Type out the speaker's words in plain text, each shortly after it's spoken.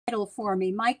title for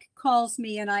me. Mike calls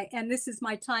me, and this is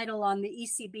my title on the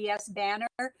ECBS banner.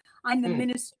 I'm the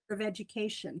Minister of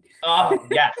Education. Oh,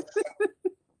 yes.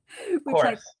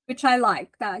 which I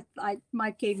like. That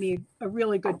Mike gave me a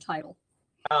really good title.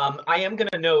 I am going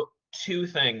to note two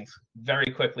things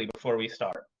very quickly before we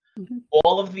start. Mm-hmm.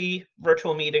 All of the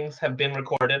virtual meetings have been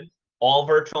recorded. All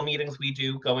virtual meetings we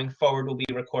do going forward will be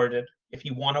recorded. If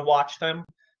you want to watch them,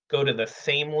 go to the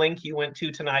same link you went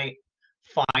to tonight,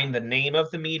 find the name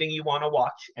of the meeting you want to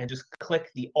watch, and just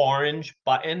click the orange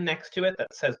button next to it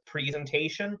that says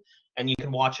presentation, and you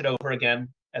can watch it over again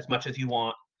as much as you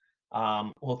want.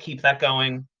 We'll keep that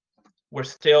going. We're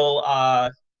still,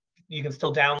 you can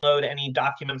still download any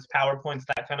documents, PowerPoints,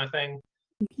 that kind of thing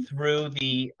through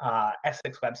the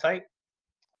Essex website.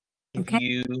 If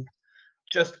you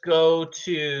just go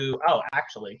to, oh,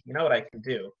 actually, you know what I can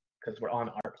do? Because we're on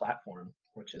our platform,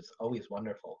 which is always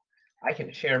wonderful. I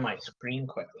can share my screen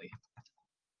quickly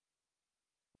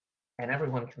and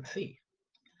everyone can see.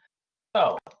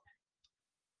 So.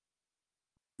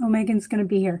 Oh, Megan's going to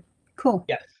be here. Cool.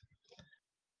 Yes.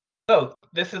 So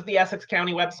this is the Essex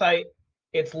County website.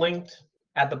 It's linked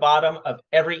at the bottom of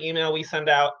every email we send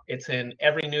out. It's in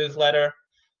every newsletter.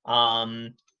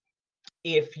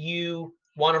 If you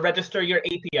want to register your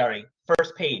apiary,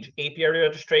 first page, apiary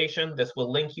registration, this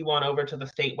will link you on over to the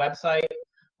state website.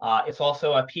 It's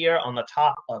also up here on the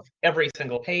top of every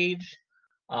single page.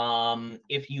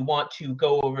 If you want to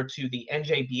go over to the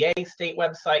NJBA state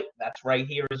website, that's right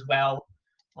here as well.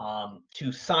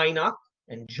 To sign up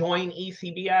and join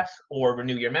ECBS or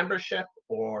renew your membership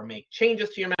or make changes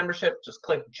to your membership, just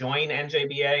click Join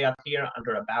NJBA up here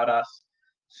under About Us.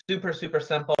 Super, super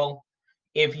simple.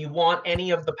 If you want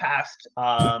any of the past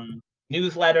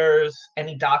newsletters,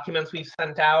 any documents we've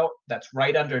sent out, that's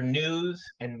right under News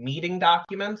and Meeting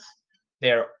Documents.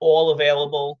 They're all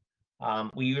available.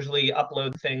 We usually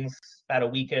upload things about a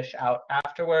weekish out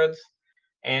afterwards.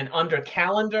 And under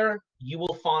Calendar, you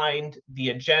will find the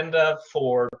agenda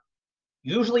for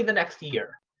usually the next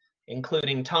year,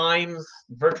 including times,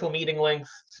 virtual meeting links,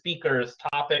 speakers,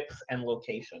 topics, and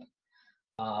location.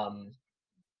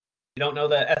 You don't know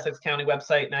the Essex County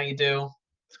website, now you do.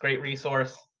 It's a great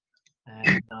resource.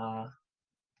 And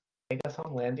take us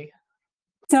home, Landi.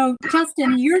 So,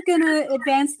 Justin, you're going to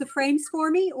advance the frames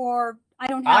for me, or I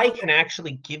don't have... I can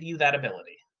actually give you that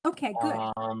ability. Okay,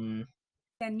 good.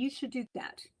 Then you should do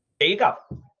that. There you go.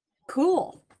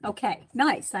 Cool. Okay,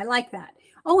 nice. I like that.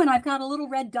 Oh, and I've got a little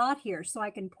red dot here so I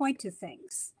can point to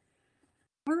things.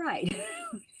 All right.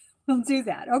 We'll do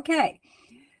that. Okay.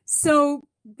 So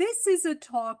this is a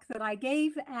talk that I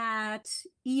gave at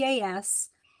EAS,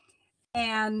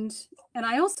 and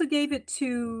I also gave it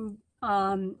to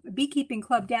a beekeeping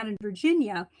club down in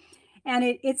Virginia, and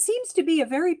it seems to be a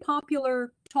very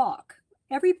popular talk.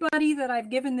 Everybody that I've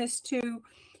given this to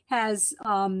has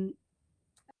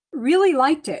really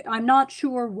liked it. I'm not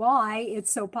sure why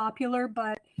it's so popular,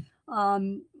 but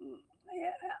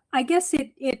I guess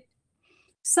it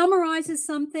summarizes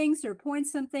some things or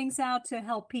points some things out to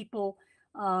help people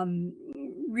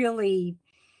really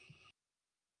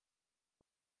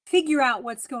figure out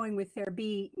what's going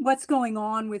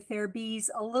on with their bees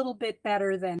a little bit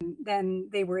better than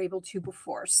they were able to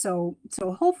before. So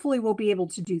hopefully we'll be able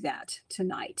to do that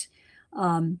tonight.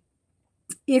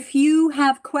 If you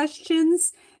have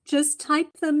questions, just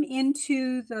type them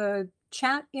into the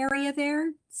chat area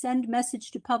there, send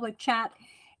message to public chat,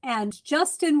 and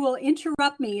Justin will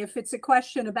interrupt me if it's a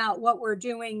question about what we're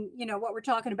doing, what we're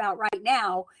talking about right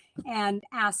now, and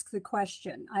ask the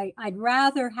question. I'd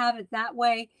rather have it that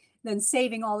way than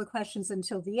saving all the questions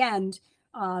until the end,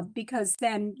 because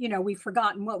then, we've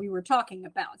forgotten what we were talking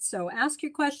about. So ask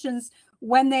your questions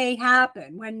when they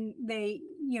happen, when they,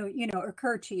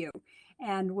 occur to you,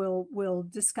 and we'll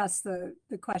discuss the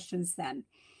questions then.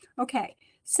 Okay,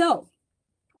 so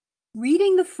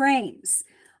reading the frames.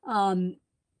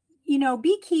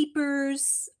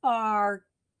 Beekeepers are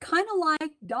kind of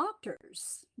like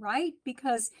doctors, right?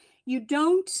 Because you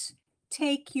don't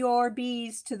take your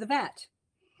bees to the vet.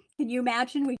 Can you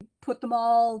imagine we put them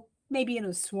all maybe in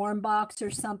a swarm box or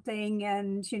something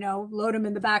and, load them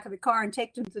in the back of the car and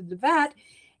take them to the vet?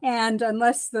 And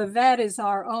unless the vet is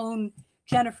our own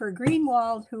Jennifer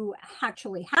Greenwald, who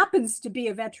actually happens to be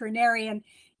a veterinarian,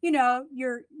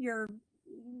 your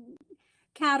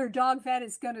cat or dog vet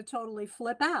is going to totally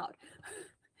flip out.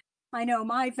 I know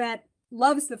my vet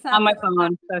loves the fact on my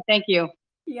phone, so thank you.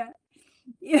 Yeah.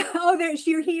 Oh,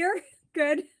 you're here.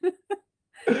 Good.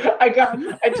 I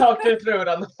talked her through it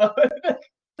on the phone.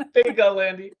 There you go,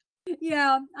 Landi.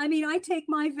 Yeah, I mean, I take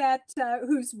my vet,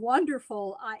 who's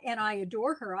wonderful, and I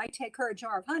adore her. I take her a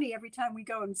jar of honey every time we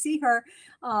go and see her,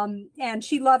 and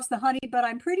she loves the honey, but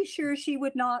I'm pretty sure she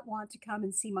would not want to come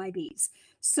and see my bees.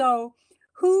 So,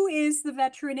 who is the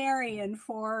veterinarian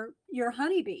for your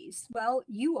honeybees? Well,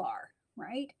 you are,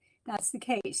 right? That's the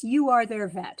case. You are their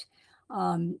vet.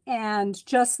 And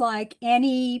just like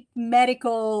any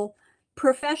medical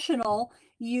professional,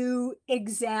 you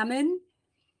examine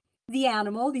the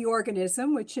animal, the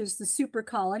organism, which is the super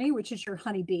colony, which is your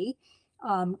honeybee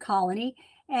colony,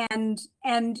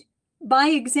 and by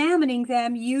examining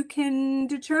them, you can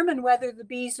determine whether the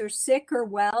bees are sick or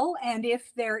well, and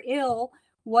if they're ill,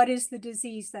 what is the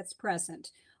disease that's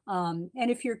present. And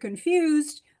if you're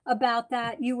confused about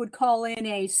that, you would call in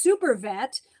a super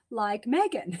vet like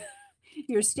Megan,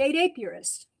 your state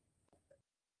apiarist.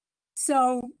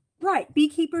 So, right,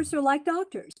 beekeepers are like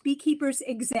doctors.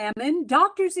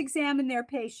 Doctors examine their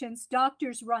patients,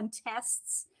 doctors run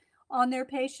tests on their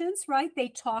patients, right? They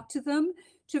talk to them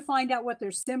to find out what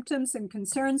their symptoms and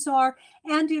concerns are.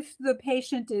 And if the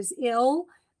patient is ill,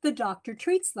 the doctor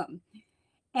treats them.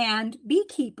 And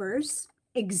beekeepers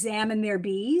examine their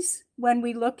bees. When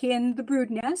we look in the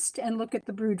brood nest and look at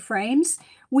the brood frames,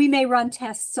 we may run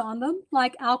tests on them,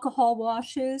 like alcohol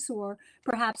washes or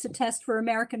perhaps a test for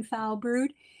American foul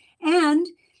brood. And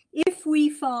if we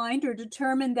find or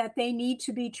determine that they need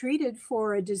to be treated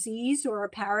for a disease or a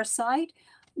parasite,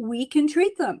 we can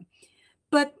treat them.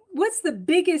 But what's the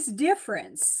biggest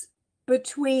difference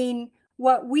between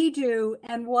what we do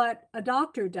and what a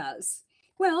doctor does?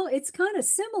 Well, it's kind of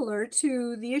similar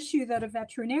to the issue that a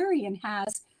veterinarian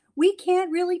has. We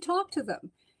can't really talk to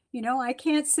them. I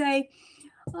can't say,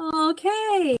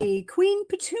 okay, Queen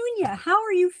Petunia, how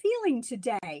are you feeling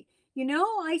today?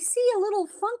 I see a little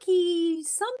funky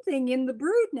something in the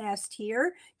brood nest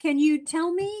here. Can you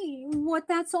tell me what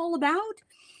that's all about?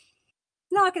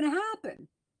 Not going to happen.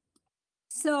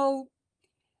 So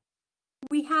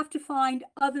we have to find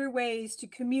other ways to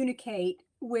communicate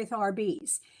with our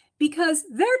bees because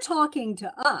they're talking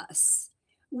to us.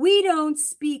 We don't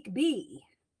speak bee,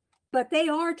 but they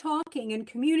are talking and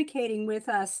communicating with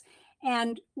us.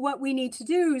 And what we need to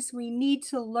do is we need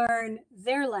to learn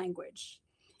their language.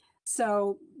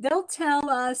 So they'll tell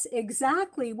us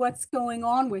exactly what's going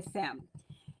on with them.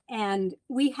 And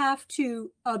we have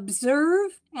to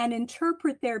observe and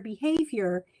interpret their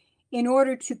behavior in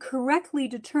order to correctly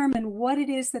determine what it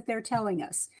is that they're telling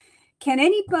us. Can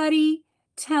anybody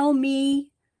tell me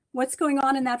what's going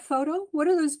on in that photo? What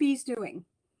are those bees doing?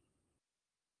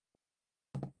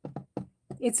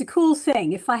 It's a cool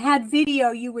thing. If I had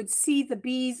video, you would see the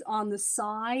bees on the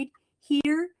side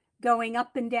here going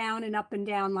up and down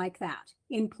like that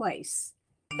in place.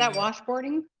 Is that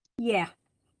washboarding? Yeah,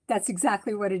 that's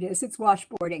exactly what it is. It's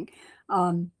washboarding.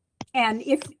 And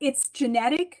if it's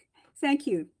genetic, thank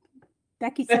you.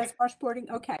 Becky says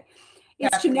washboarding. Okay.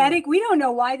 It's Kathleen, genetic. We don't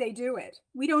know why they do it.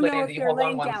 We don't know Landi, if they're hold on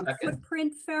laying one down second.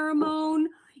 footprint pheromone,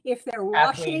 if they're Kathleen,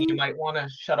 washing. you might want to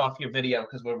shut off your video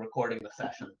because we're recording the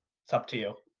session. It's up to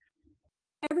you.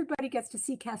 Everybody gets to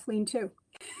see Kathleen too.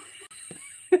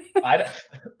 I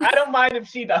don't mind if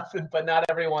she doesn't, but not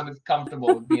everyone is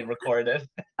comfortable with being recorded.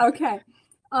 Okay.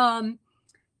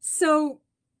 So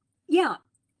yeah,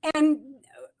 and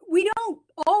we don't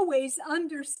always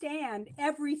understand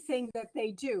everything that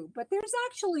they do, but there's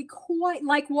actually quite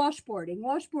like washboarding.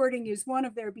 Washboarding is one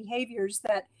of their behaviors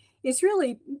that is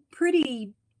really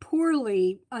pretty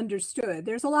poorly understood.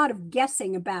 There's a lot of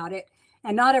guessing about it,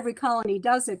 and not every colony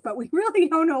does it, but we really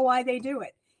don't know why they do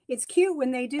it. It's cute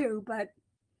when they do, but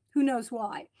who knows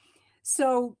why.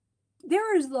 So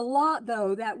there is a lot,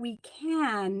 though, that we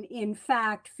can, in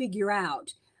fact, figure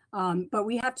out, but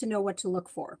we have to know what to look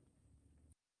for.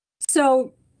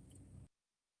 So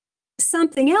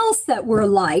something else that we're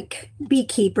like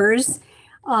beekeepers,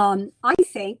 I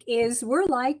think, is we're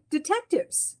like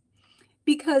detectives,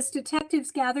 because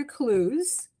detectives gather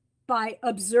clues by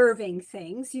observing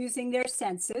things using their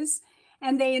senses,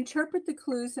 and they interpret the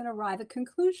clues and arrive at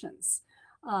conclusions.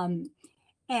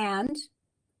 And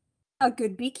a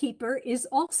good beekeeper is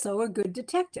also a good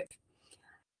detective.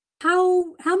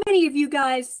 How many of you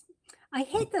guys, I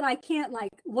hate that I can't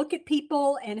like look at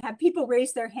people and have people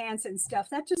raise their hands and stuff.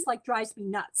 That just like drives me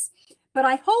nuts. But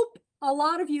I hope a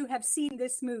lot of you have seen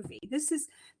this movie.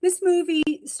 This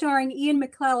movie starring Ian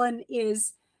McKellen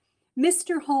is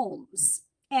Mr. Holmes,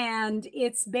 and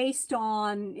it's based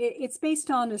on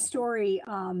a story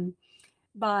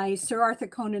by Sir Arthur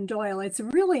Conan Doyle. It's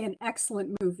really an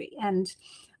excellent movie, and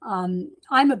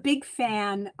I'm a big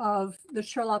fan of the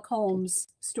Sherlock Holmes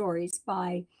stories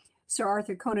by Sir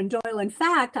Arthur Conan Doyle. In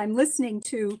fact, I'm listening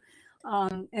to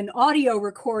an audio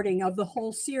recording of the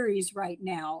whole series right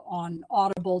now on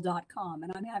audible.com,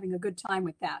 and I'm having a good time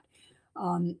with that.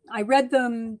 I read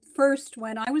them first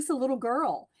when I was a little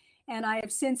girl, and I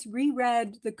have since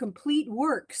reread the complete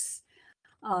works,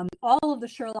 all of the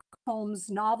Sherlock Holmes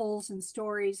novels and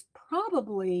stories,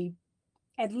 probably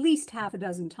at least half a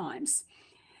dozen times.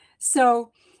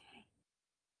 So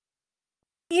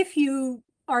if you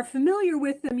are familiar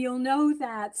with them, you'll know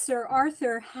that Sir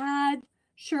Arthur had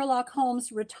Sherlock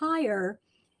Holmes retire,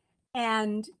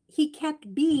 and he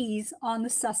kept bees on the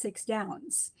Sussex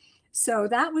Downs. So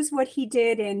that was what he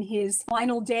did in his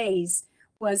final days,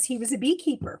 was he was a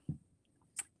beekeeper.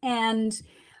 And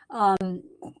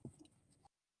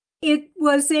it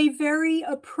was a very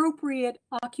appropriate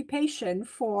occupation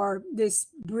for this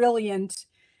brilliant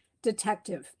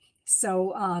detective.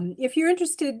 So if you're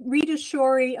interested, read a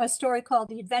story called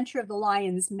The Adventure of the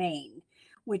Lion's Mane,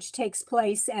 which takes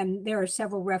place, and there are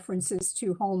several references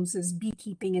to Holmes's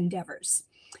beekeeping endeavors.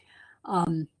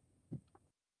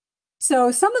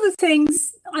 So some of the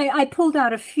things, I pulled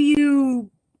out a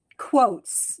few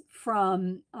quotes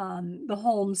from the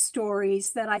Holmes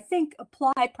stories that I think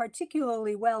apply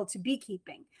particularly well to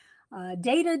beekeeping.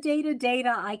 Data, data,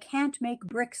 data, I can't make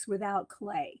bricks without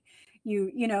clay.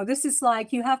 You know, this is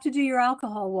like you have to do your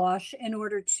alcohol wash in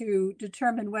order to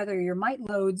determine whether your mite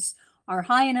loads are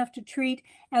high enough to treat,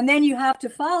 and then you have to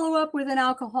follow up with an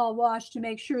alcohol wash to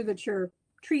make sure that your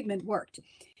treatment worked.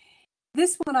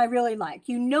 This one I really like.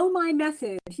 You know my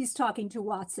method, he's talking to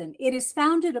Watson. It is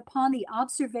founded upon the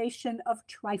observation of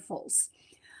trifles.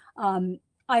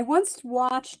 I once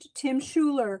watched Tim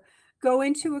Schuler go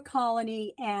into a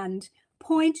colony and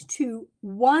point to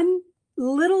one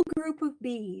little group of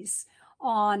bees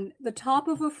on the top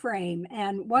of a frame,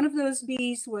 and one of those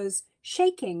bees was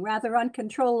shaking rather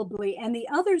uncontrollably, and the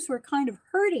others were kind of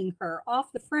herding her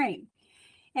off the frame.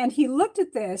 And he looked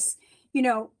at this, you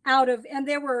know, and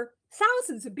there were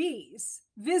thousands of bees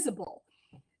visible.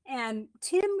 And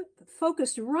Tim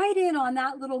focused right in on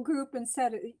that little group and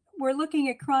said, we're looking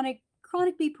at chronic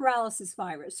bee paralysis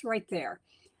virus right there.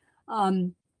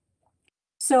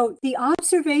 So the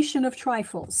observation of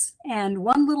trifles, and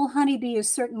one little honeybee is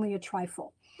certainly a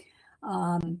trifle.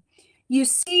 You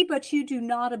see, but you do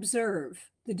not observe.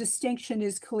 The distinction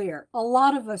is clear. A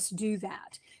lot of us do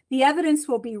that. The evidence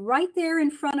will be right there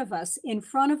in front of us, in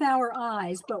front of our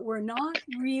eyes, but we're not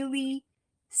really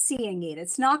seeing it.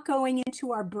 It's not going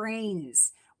into our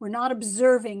brains. We're not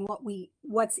observing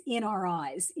what's in our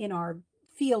eyes, in our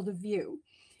field of view.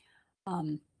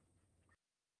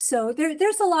 So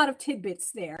there's a lot of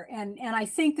tidbits there, and I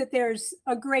think that there's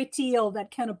a great deal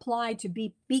that can apply to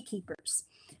beekeepers.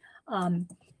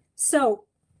 So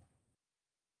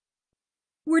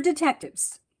we're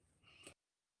detectives,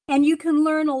 and you can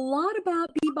learn a lot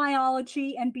about bee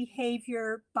biology and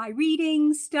behavior by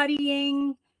reading,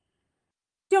 studying.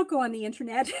 Don't go on the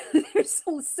internet. There's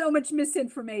so much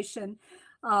misinformation.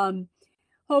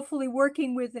 Hopefully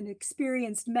working with an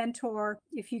experienced mentor,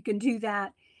 if you can do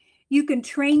that. You can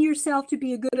train yourself to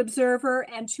be a good observer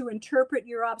and to interpret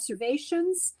your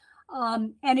observations.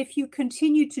 And if you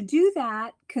continue to do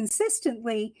that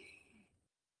consistently,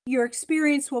 your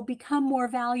experience will become more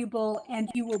valuable and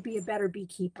you will be a better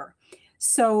beekeeper.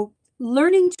 So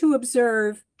learning to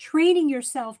observe, training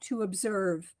yourself to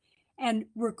observe, and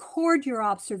record your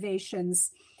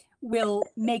observations will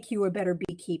make you a better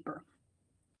beekeeper.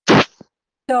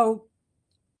 So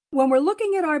when we're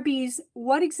looking at our bees,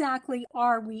 what exactly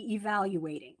are we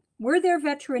evaluating? We're their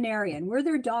veterinarian, we're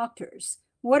their doctors.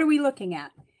 What are we looking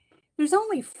at? There's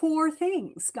only 4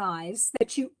 things, guys,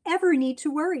 that you ever need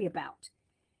to worry about.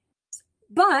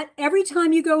 But every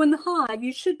time you go in the hive,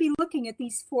 you should be looking at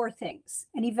these 4 things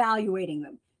and evaluating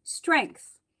them.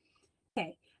 Strength.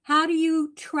 Okay, how do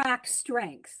you track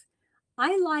strength?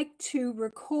 I like to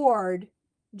record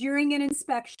during an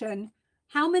inspection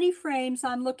how many frames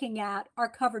I'm looking at are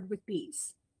covered with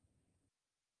bees.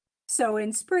 So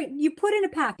in spring, you put in a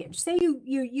package. Say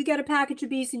you get a package of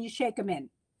bees and you shake them in.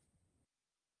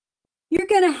 You're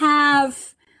going to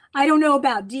have, I don't know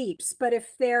about deeps, but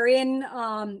if they're in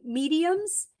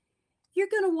mediums, you're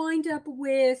going to wind up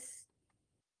with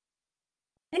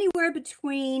anywhere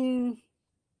between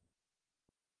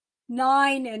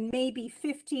 9 and maybe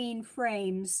 15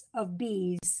 frames of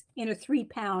bees in a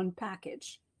 3-pound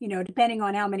package, you know, depending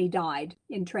on how many died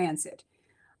in transit.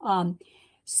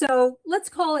 So let's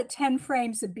call it 10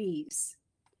 frames of bees.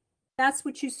 That's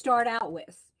what you start out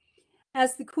with.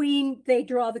 As the queen, they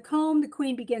draw the comb, the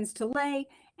queen begins to lay,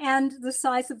 and the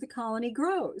size of the colony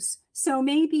grows. So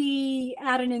maybe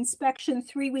at an inspection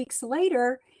 3 weeks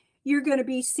later, you're going to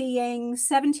be seeing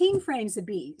 17 frames of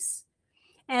bees.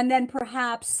 And then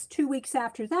perhaps 2 weeks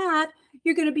after that,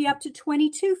 you're going to be up to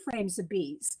 22 frames of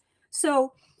bees.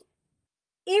 So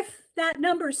if that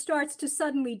number starts to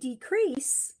suddenly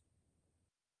decrease,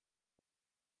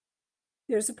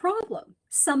 there's a problem.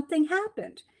 Something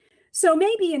happened. So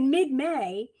maybe in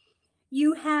mid-May,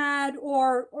 you had,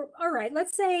 or all right,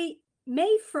 let's say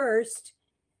May 1st,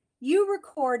 you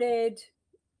recorded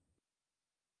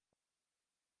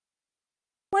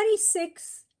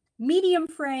 26 medium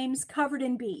frames covered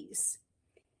in bees.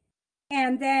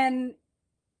 And then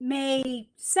May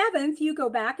 7th, you go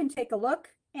back and take a look,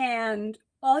 and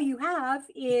all you have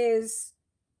is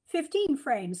 15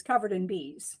 frames covered in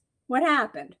bees. What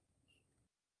happened?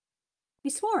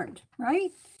 They swarmed, right?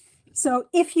 So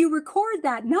if you record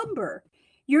that number,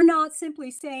 you're not simply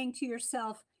saying to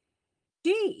yourself,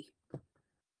 gee,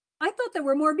 I thought there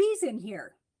were more bees in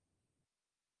here.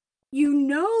 You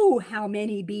know how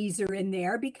many bees are in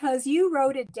there because you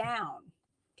wrote it down.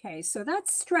 Okay, so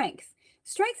that's strength.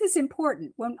 Strength is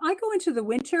important. When I go into the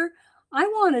winter, I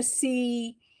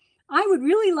would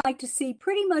really like to see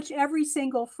pretty much every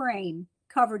single frame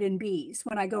covered in bees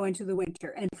when I go into the winter.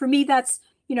 And for me, that's,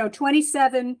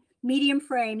 27 medium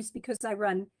frames because I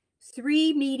run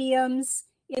 3 mediums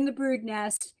in the brood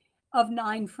nest of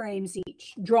 9 frames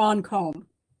each, drawn comb.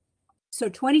 So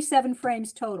 27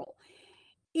 frames total.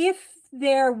 If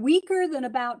they're weaker than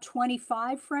about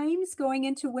 25 frames going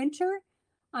into winter,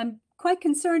 I'm quite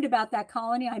concerned about that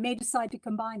colony. I may decide to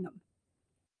combine them.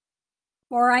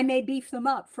 Or I may beef them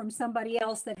up from somebody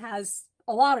else that has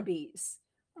a lot of bees.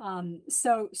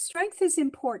 So strength is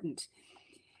important.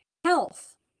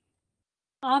 Health.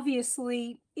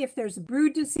 Obviously, if there's a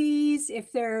brood disease,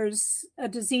 if there's a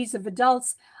disease of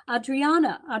adults,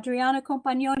 Adriana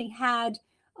Compagnoni had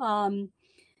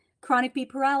chronic bee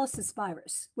paralysis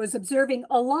virus, was observing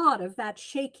a lot of that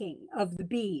shaking of the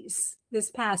bees this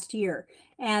past year.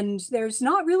 And there's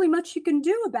not really much you can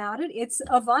do about it. It's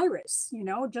a virus,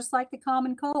 just like the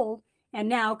common cold. And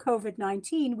now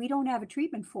COVID-19, we don't have a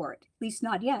treatment for it, at least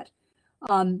not yet.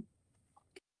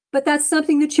 But that's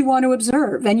something that you want to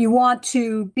observe, and you want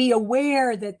to be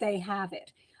aware that they have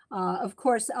it. Of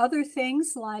course, other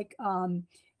things like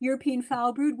European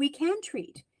foul brood, we can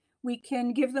treat. We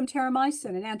can give them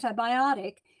terramycin, an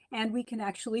antibiotic, and we can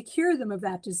actually cure them of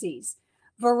that disease.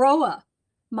 Varroa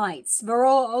mites,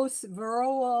 varroaosis,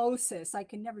 I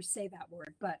can never say that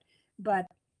word, but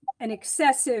an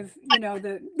excessive,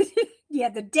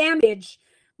 the damage,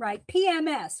 right?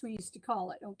 PMS, we used to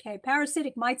call it, okay?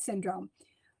 Parasitic mite syndrome.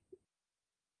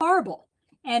 Horrible.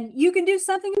 And you can do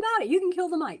something about it. You can kill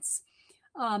the mites.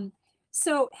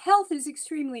 So health is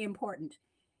extremely important.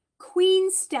 Queen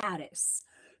status.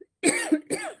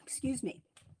 Excuse me.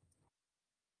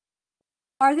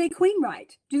 Are they queen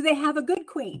right? Do they have a good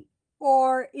queen?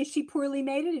 Or is she poorly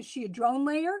mated? Is she a drone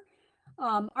layer?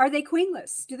 Are they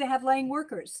queenless? Do they have laying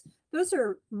workers? Those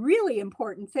are really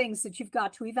important things that you've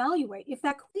got to evaluate. If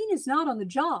that queen is not on the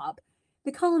job,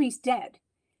 the colony's dead.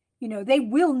 They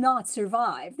will not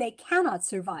survive. They cannot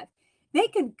survive. They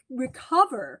can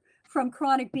recover from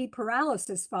chronic bee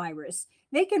paralysis virus.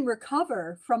 They can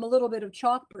recover from a little bit of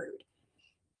chalk brood.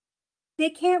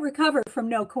 They can't recover from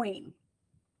no queen.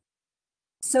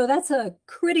 So that's a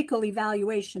critical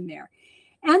evaluation there.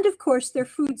 And of course, their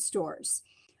food stores.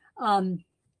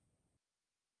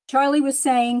 Charlie was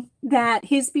saying that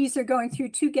his bees are going through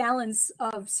 2 gallons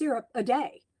of syrup a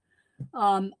day.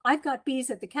 I've got bees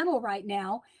at the kennel right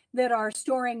now that are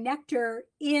storing nectar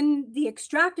in the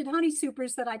extracted honey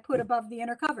supers that I put above the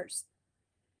inner covers.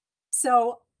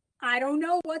 So I don't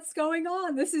know what's going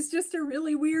on. This is just a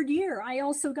really weird year. I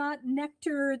also got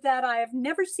nectar that I have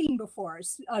never seen before,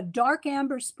 a dark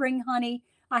amber spring honey.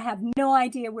 I have no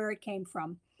idea where it came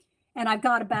from. And I've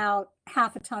got about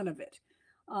half a ton of it.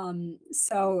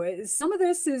 So some of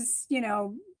this is,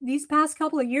 these past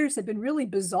couple of years have been really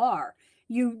bizarre.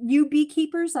 You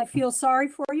beekeepers, I feel sorry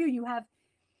for you. You have,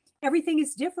 everything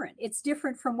is different. It's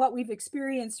different from what we've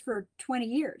experienced for 20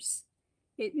 years.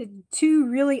 2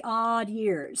 really odd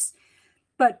years.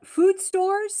 But food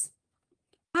stores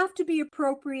have to be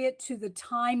appropriate to the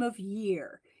time of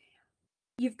year.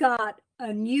 You've got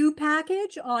a new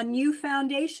package on new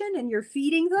foundation and you're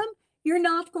feeding them. You're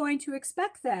not going to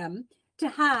expect them to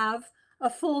have a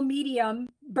full medium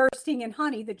bursting in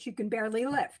honey that you can barely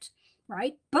lift,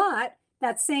 right? But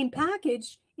that same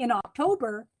package in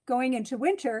October going into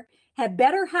winter had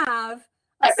better have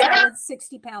a solid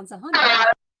 60 pounds of honey.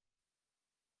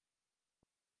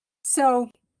 So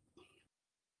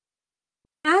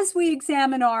as we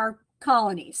examine our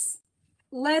colonies,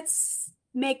 let's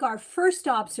make our first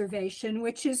observation,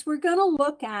 which is we're going to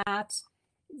look at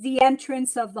the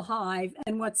entrance of the hive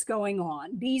and what's going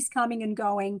on. Bees coming and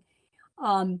going.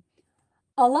 A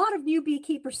lot of new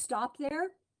beekeepers stop there.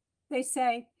 They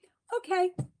say,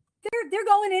 okay, they're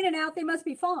going in and out, they must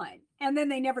be fine. And then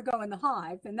they never go in the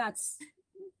hive. And that's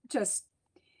just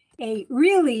a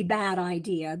really bad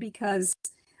idea, because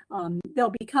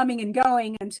they'll be coming and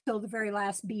going until the very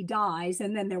last bee dies,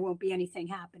 and then there won't be anything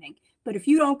happening. But if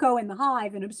you don't go in the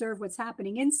hive and observe what's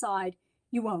happening inside,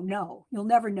 you won't know. You'll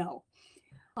never know.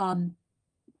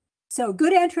 So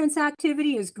good entrance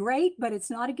activity is great, but it's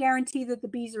not a guarantee that the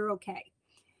bees are okay.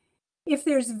 If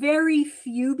there's very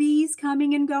few bees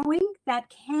coming and going, that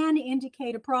can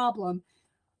indicate a problem.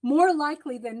 More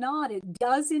likely than not, it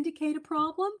does indicate a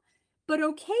problem, but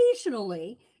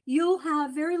occasionally you'll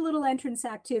have very little entrance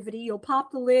activity. You'll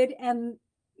pop the lid and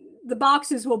the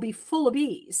boxes will be full of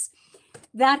bees.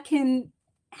 That can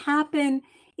happen.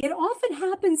 It often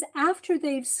happens after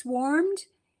they've swarmed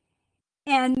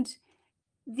and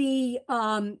the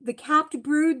capped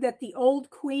brood that the old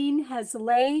queen has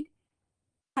laid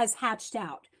has hatched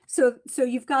out. So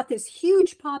you've got this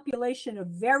huge population of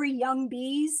very young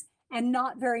bees and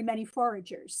not very many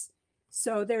foragers.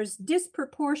 So there's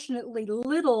disproportionately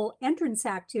little entrance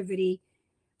activity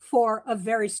for a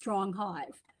very strong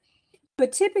hive.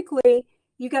 But typically,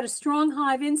 you've got a strong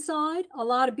hive inside, a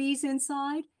lot of bees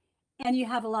inside, and you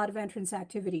have a lot of entrance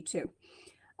activity too.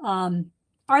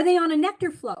 Are they on a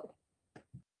nectar flow?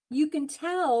 You can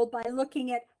tell by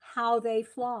looking at how they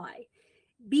fly.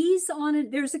 Bees on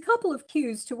it, there's a couple of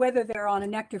cues to whether they're on a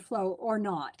nectar flow or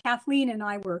not. Kathleen and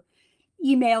I were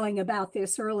emailing about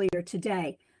this earlier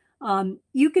today.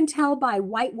 You can tell by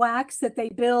white wax that they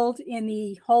build in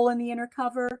the hole in the inner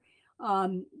cover,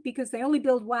 because they only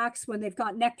build wax when they've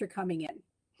got nectar coming in.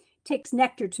 It takes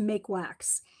nectar to make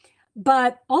wax.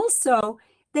 But also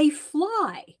they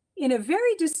fly in a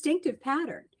very distinctive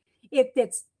pattern.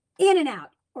 It's in and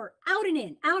out, or out and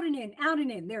in, out and in, out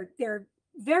and in. They're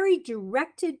very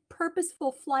directed,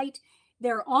 purposeful flight.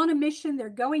 They're on a mission. They're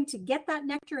going to get that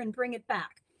nectar and bring it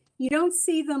back. You don't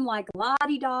see them like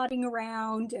lottie-dotting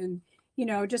around and,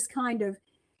 just kind of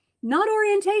not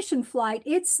orientation flight.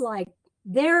 It's like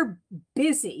they're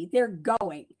busy, they're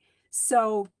going.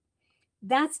 So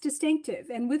that's distinctive.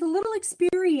 And with a little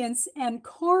experience and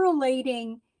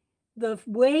correlating the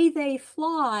way they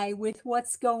fly with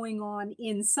what's going on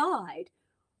inside,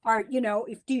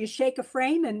 do you shake a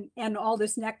frame and all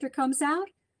this nectar comes out?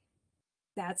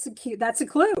 That's a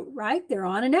clue, right? They're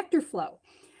on a nectar flow.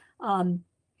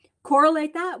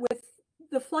 Correlate that with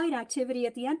the flight activity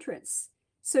at the entrance.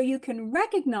 So you can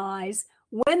recognize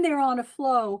when they're on a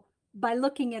flow by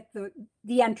looking at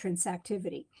the entrance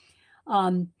activity.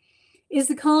 Is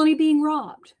the colony being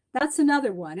robbed? That's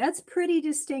another one. That's pretty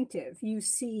distinctive. You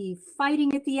see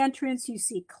fighting at the entrance. You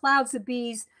see clouds of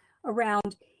bees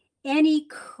around any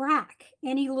crack,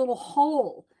 any little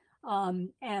hole.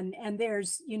 And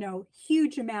there's,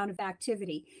 huge amount of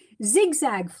activity.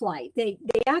 Zigzag flight. They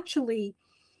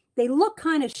look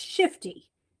kind of shifty,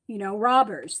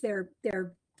 robbers. They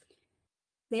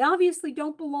obviously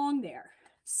don't belong there.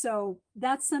 So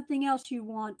that's something else you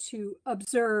want to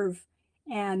observe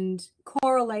and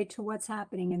correlate to what's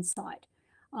happening inside.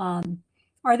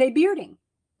 Are they bearding?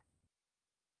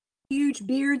 Huge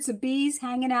beards of bees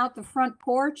hanging out the front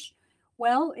porch.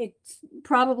 Well, it's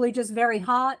probably just very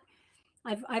hot.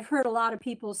 I've heard a lot of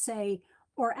people say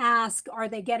or ask, are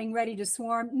they getting ready to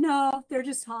swarm? No, they're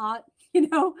just hot.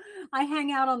 I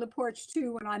hang out on the porch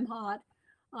too when I'm hot.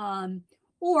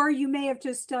 Or you may have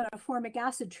just done a formic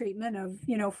acid treatment of,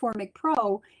 Formic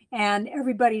Pro, and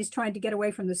everybody's trying to get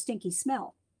away from the stinky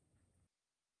smell.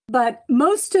 But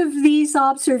most of these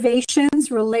observations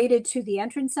related to the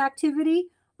entrance activity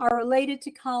are related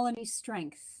to colony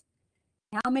strength.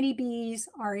 How many bees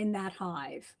are in that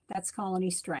hive? That's colony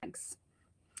strength.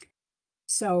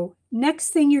 So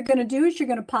next thing you're going to do is you're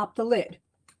going to pop the lid.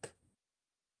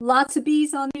 Lots of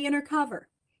bees on the inner cover.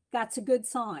 That's a good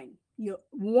sign. You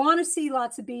want to see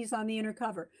lots of bees on the inner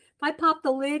cover. If I pop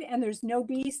the lid and there's no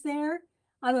bees there,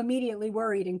 I'm immediately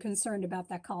worried and concerned about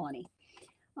that colony.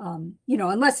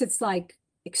 Unless it's like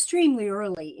extremely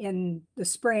early in the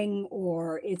spring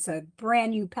or it's a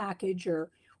brand new package or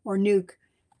nuke.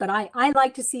 But I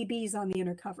like to see bees on the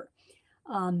inner cover.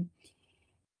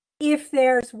 If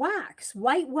there's wax,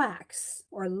 white wax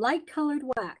or light colored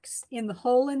wax in the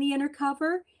hole in the inner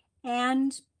cover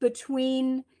and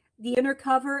between the inner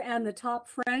cover and the top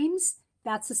frames,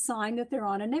 that's a sign that they're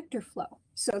on a nectar flow.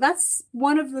 So that's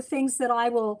one of the things that I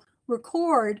will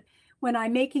record when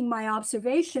I'm making my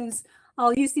observations.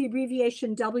 I'll use the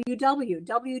abbreviation WW.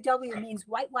 WW means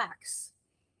white wax.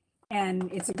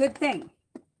 And it's a good thing.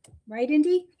 Right,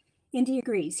 Indy? Indy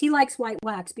agrees. He likes white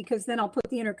wax because then I'll put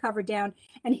the inner cover down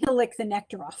and he'll lick the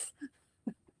nectar off.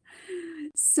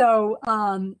 So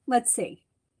let's see.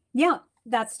 Yeah,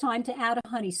 that's time to add a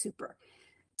honey super.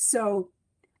 So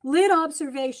lid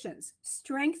observations,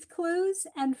 strength clues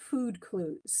and food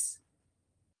clues.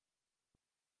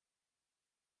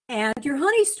 And your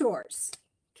honey stores.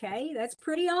 Okay, that's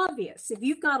pretty obvious. If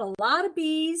you've got a lot of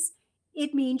bees,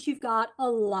 it means you've got a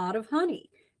lot of honey.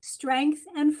 Strength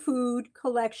and food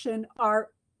collection are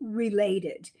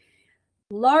related.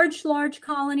 Large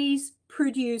colonies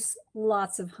produce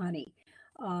lots of honey.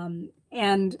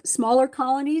 And smaller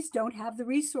colonies don't have the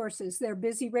resources. They're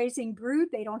busy raising brood.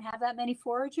 They don't have that many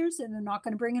foragers, and they're not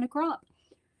going to bring in a crop.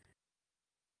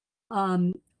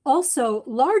 Also,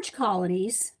 large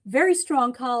colonies, very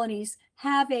strong colonies,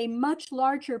 have a much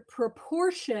larger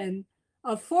proportion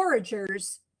of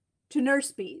foragers to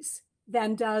nurse bees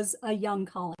than does a young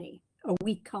colony, a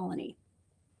weak colony.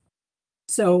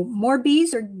 So more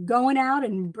bees are going out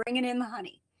and bringing in the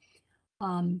honey.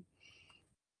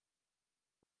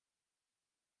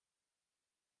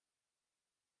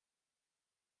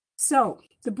 So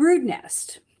the brood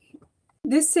nest.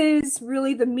 This is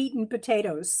really the meat and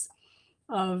potatoes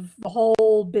of the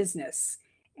whole business.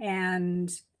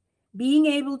 And being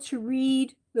able to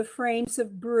read the frames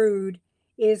of brood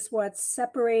is what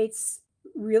separates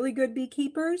really good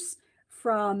beekeepers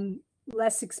from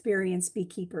less experienced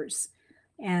beekeepers.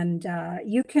 And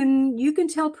you can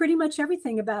tell pretty much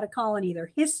everything about a colony,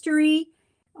 their history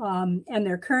and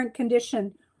their current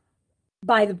condition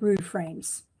by the brood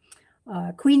frames.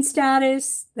 Queen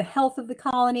status, the health of the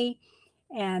colony,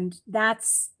 and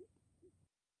that's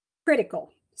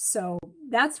critical. So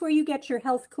that's where you get your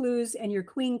health clues and your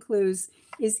queen clues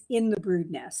is in the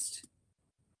brood nest.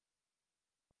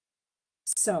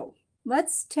 So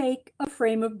let's take a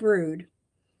frame of brood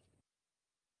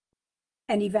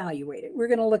and evaluate it. We're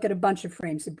going to look at a bunch of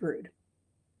frames of brood.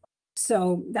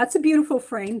 So that's a beautiful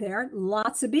frame there,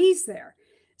 lots of bees there.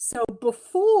 So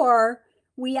before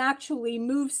we actually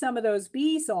move some of those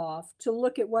bees off to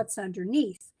look at what's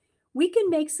underneath, we can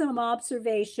make some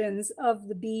observations of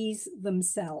the bees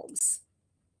themselves.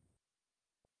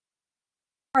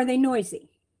 Are they noisy?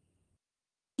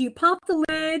 Do you pop the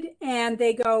lid and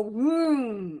they go,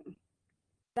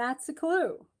 That's a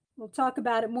clue. We'll talk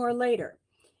about it more later.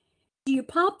 Do you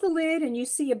pop the lid and you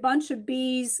see a bunch of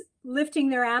bees lifting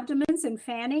their abdomens and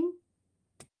fanning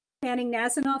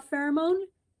Nasonov pheromone?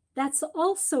 That's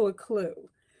also a clue.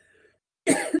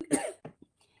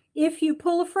 If you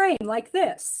pull a frame like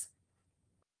this,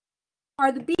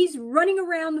 are the bees running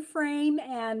around the frame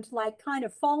and like kind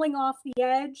of falling off the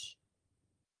edge?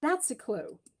 That's a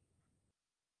clue.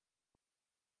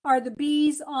 Are the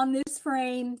bees on this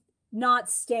frame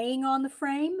not staying on the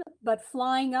frame, but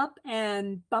flying up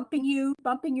and bumping you,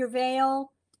 bumping your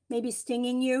veil, maybe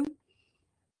stinging you?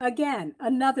 Again,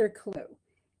 another clue.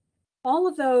 All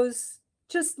of those,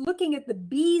 just looking at the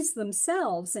bees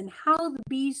themselves and how the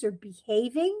bees are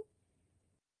behaving,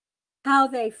 how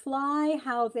they fly,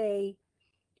 how they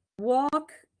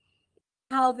walk,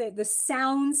 how the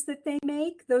sounds that they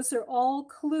make, those are all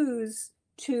clues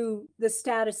to the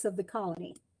status of the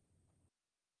colony.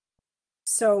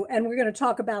 So, and we're going to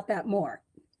talk about that more.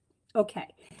 Okay,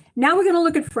 now we're going to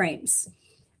look at frames.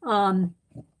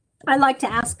 I like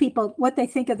to ask people what they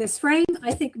think of this frame.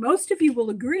 I think most of you will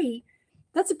agree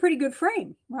that's a pretty good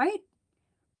frame, right?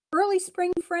 Early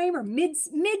spring frame or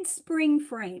mid-spring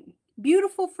frame.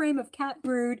 Beautiful frame of cat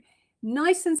brood,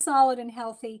 nice and solid and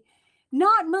healthy.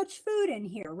 Not much food in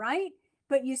here, right?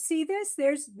 But you see this?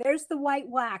 There's the white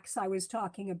wax I was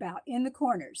talking about in the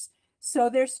corners. So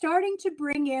they're starting to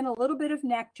bring in a little bit of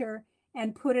nectar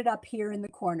and put it up here in the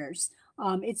corners.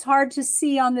 It's hard to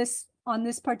see on this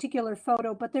particular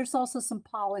photo, but there's also some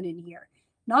pollen in here.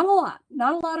 Not a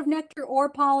lot of nectar or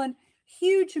pollen,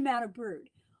 huge amount of brood.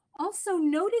 Also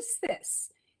notice this.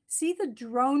 See the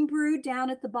drone brood down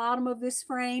at the bottom of this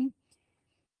frame?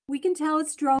 We can tell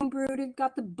it's drone brood. It's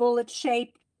got the bullet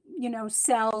shaped,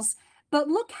 cells, but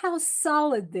look how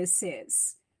solid this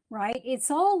is, right?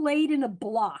 It's all laid in a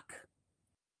block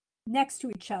next to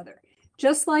each other,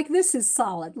 just like this is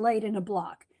solid, laid in a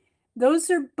block. Those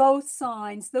are both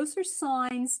signs. Those are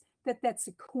signs that that's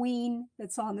a queen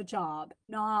that's on the job,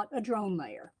 not a drone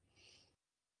layer.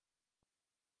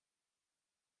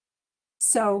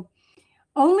 So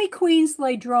only queens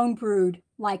lay drone brood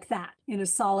like that in a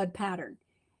solid pattern.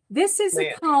 This is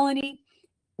a colony.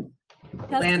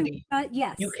 Landi,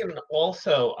 yes. You can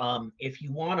also, if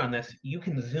you want on this, you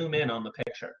can zoom in on the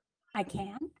picture. I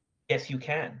can? Yes, you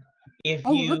can. If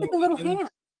look at the little hand.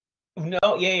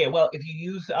 No, yeah. Well, if you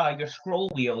use your scroll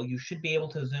wheel, you should be able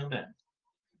to zoom in.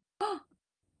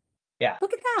 Yeah.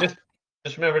 Look at that.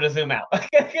 Just remember to zoom out.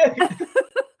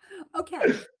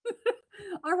 Okay.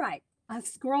 All right. I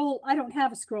don't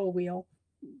have a scroll wheel,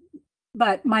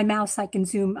 but my mouse, I can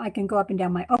zoom, I can go up and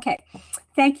down okay.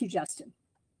 Thank you, Justin.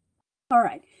 All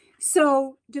right.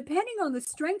 So depending on the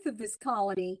strength of this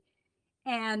colony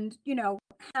and,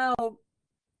 how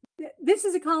this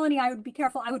is a colony, I would be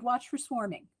careful. I would watch for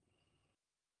swarming.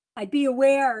 I'd be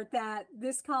aware that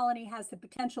this colony has the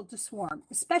potential to swarm,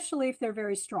 especially if they're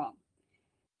very strong.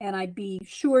 And I'd be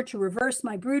sure to reverse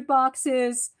my brood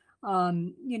boxes.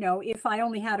 If I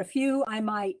only had a few, I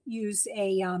might use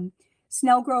a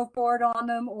Snellgrove board on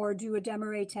them or do a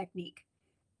Demarest technique,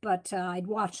 but I'd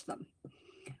watch them.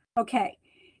 Okay,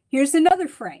 here's another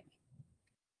frame.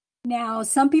 Now,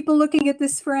 some people looking at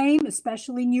this frame,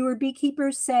 especially newer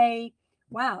beekeepers, say,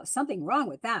 wow, something wrong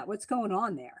with that. What's going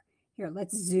on there? Here,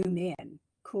 let's zoom in.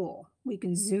 Cool, we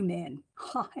can zoom in.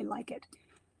 I like it.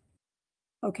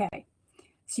 Okay,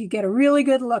 so you get a really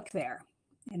good look there.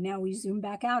 And now we zoom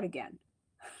back out again.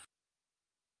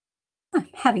 I'm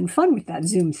having fun with that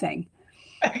zoom thing.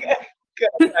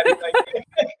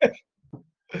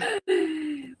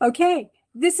 Okay,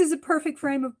 this is a perfect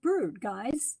frame of brood,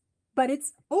 guys, but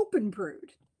it's open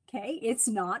brood. Okay, it's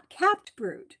not capped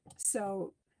brood.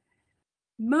 So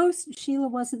Sheila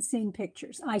wasn't seeing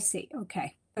pictures. I see.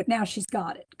 Okay, but now she's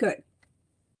got it. Good.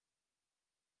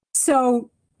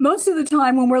 So most of the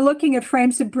time when we're looking at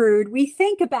frames of brood, we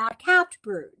think about capped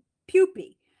brood,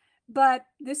 pupae, but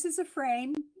this is a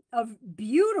frame of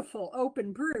beautiful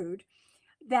open brood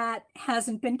that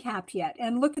hasn't been capped yet.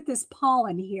 And look at this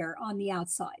pollen here on the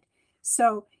outside.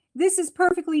 So this is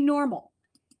perfectly normal.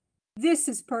 This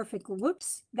is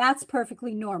whoops, that's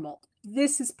perfectly normal.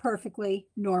 This is perfectly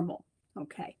normal.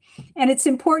 Okay. And it's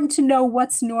important to know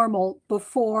what's normal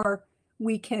before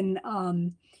we can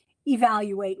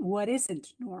evaluate what isn't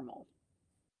normal.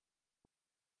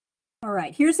 All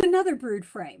right, here's another brood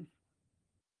frame.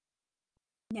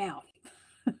 Now,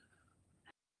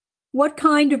 what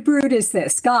kind of brood is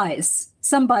this, guys?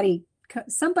 Somebody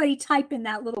type in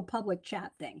that little public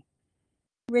chat thing.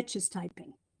 Rich is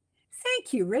typing.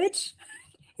 Thank you, Rich.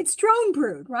 It's drone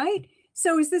brood, right?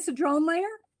 So is this a drone layer?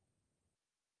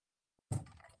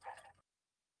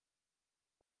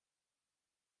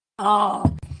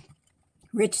 Oh,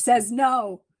 Rich says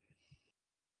no.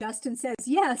 Justin says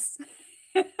yes.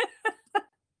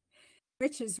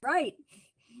 Rich is right.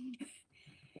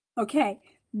 Okay,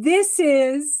 this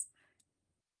is,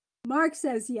 Mark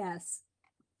says yes.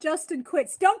 Justin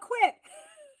quits. Don't quit.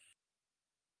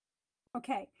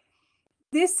 Okay,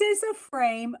 this is a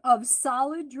frame of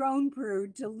solid drone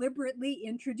brood deliberately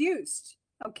introduced.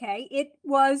 Okay, it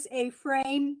was a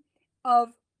frame of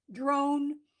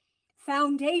drone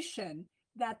foundation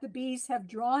that the bees have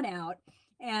drawn out.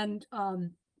 And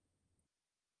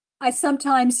I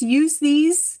sometimes use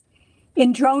these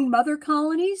in drone mother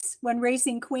colonies when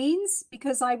raising queens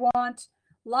because I want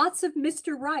lots of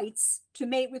Mr. Rights to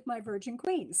mate with my virgin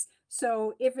queens.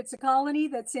 So if it's a colony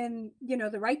that's in,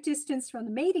 the right distance from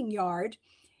the mating yard,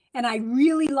 and I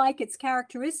really like its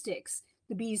characteristics,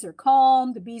 the bees are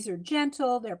calm, the bees are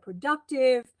gentle, they're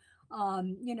productive,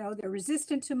 they're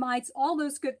resistant to mites, all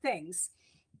those good things.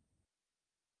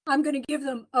 I'm going to give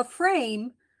them a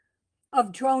frame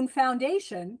of drone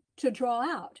foundation to draw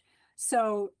out.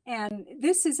 So, and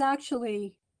this is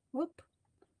actually, whoop,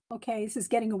 okay, this is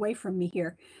getting away from me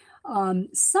here.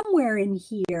 Somewhere in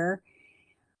here,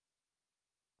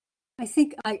 I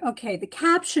think okay, the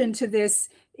caption to this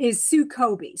is Sue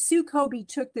Kobe. Sue Kobe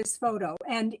took this photo.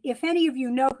 And if any of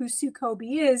you know who Sue Kobe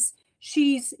is,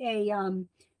 she's a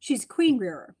queen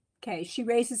rearer. Okay, she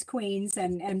raises queens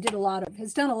and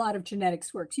has done a lot of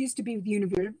genetics work. She used to be with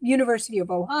University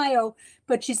of Ohio,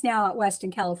 but she's now out west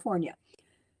in California.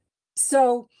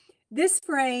 So this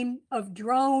frame of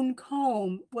drone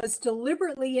comb was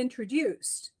deliberately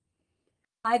introduced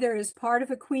either as part of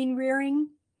a queen rearing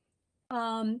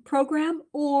program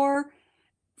or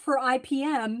for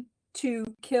IPM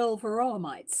to kill varroa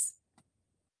mites.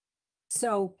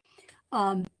 So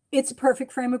it's a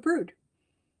perfect frame of brood.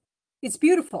 It's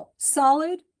beautiful,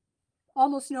 solid,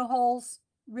 almost no holes,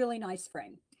 really nice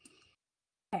frame.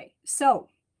 Okay, so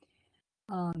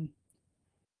now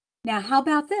how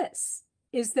about this?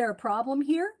 Is there a problem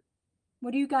here?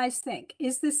 What do you guys think?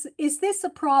 Is this a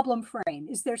problem frame?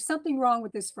 Is there something wrong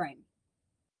with this frame?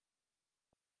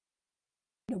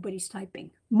 Nobody's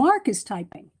typing. Mark is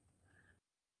typing.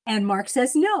 And Mark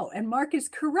says no, and Mark is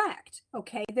correct.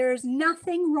 Okay, there's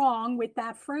nothing wrong with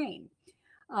that frame.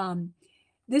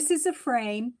 This is a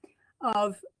frame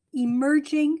of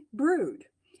emerging brood.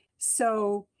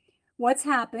 So what's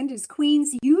happened is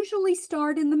queens usually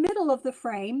start in the middle of the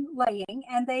frame laying,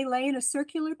 and they lay in a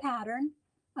circular pattern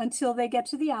until they get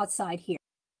to the outside here.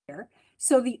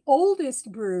 So the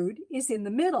oldest brood is in the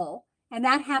middle, and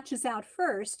that hatches out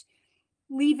first,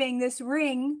 leaving this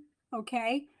ring,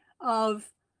 okay,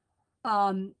 of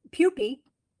pupae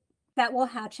that will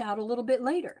hatch out a little bit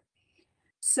later.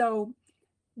 So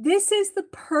this is the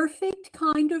perfect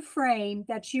kind of frame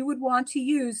that you would want to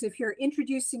use if you're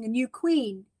introducing a new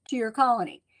queen to your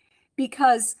colony,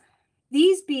 because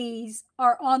these bees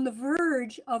are on the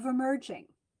verge of emerging.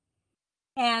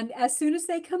 And as soon as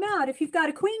they come out, if you've got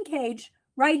a queen cage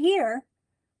right here,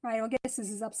 right, I guess this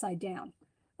is upside down.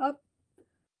 Oh,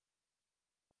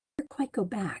 can't quite go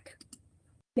back.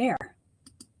 There.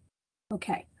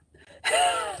 Okay.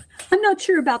 I'm not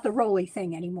sure about the roly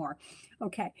thing anymore.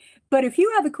 Okay. But if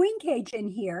you have a queen cage in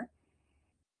here,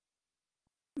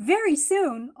 very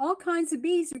soon, all kinds of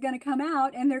bees are going to come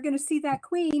out, and they're going to see that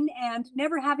queen, and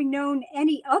never having known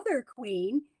any other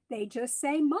queen, they just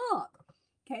say mom.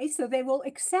 Okay, so they will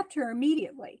accept her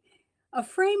immediately. A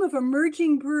frame of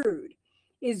emerging brood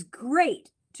is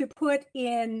great to put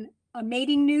in a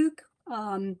mating nuke,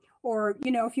 or,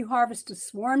 you know, if you harvest a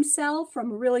swarm cell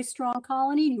from a really strong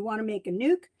colony and you want to make a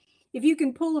nuke, if you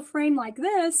can pull a frame like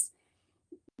this,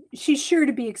 she's sure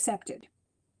to be accepted.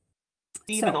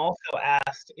 Stephen also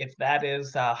asked if that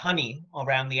is honey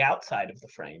around the outside of the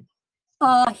frame.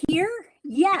 Here,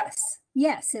 yes,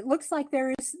 it looks like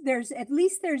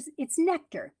it's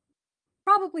nectar,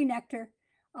 probably nectar.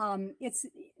 It's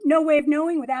no way of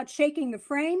knowing without shaking the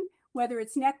frame whether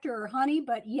it's nectar or honey,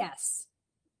 but yes,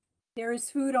 there is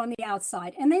food on the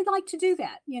outside, and they like to do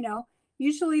that, you know.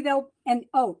 Usually they'll, and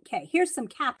okay, here's some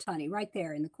capped honey right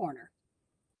there in the corner,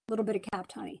 a little bit of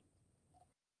capped honey.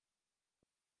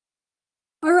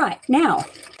 All right, now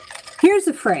here's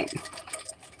a frame.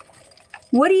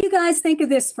 What do you guys think of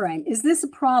this frame? Is this a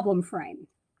problem frame?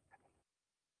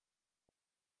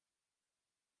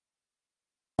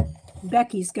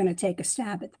 Becky's going to take a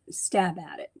stab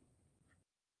at it.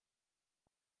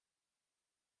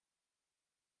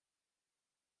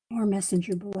 Or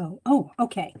messenger below. Oh,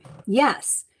 okay.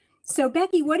 Yes. So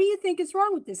Becky, what do you think is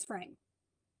wrong with this frame?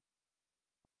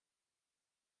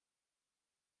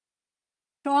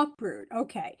 Chalk brood.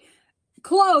 Okay.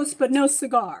 Close, but no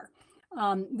cigar.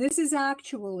 This is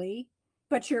actually,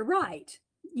 but you're right.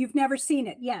 You've never seen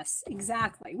it. Yes,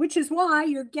 exactly. Which is why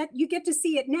you get to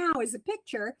see it now as a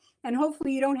picture, and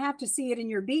hopefully you don't have to see it in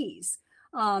your bees.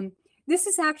 This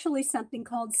is actually something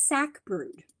called sac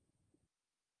brood.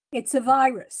 It's a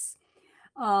virus.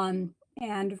 And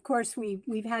of course,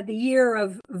 we've had the year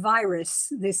of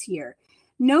virus this year.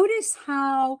 Notice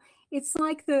how it's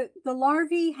like the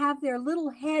larvae have their little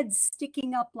heads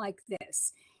sticking up like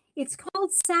this. It's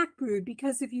called sac brood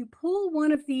because if you pull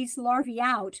one of these larvae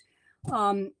out,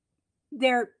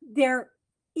 they're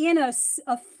in a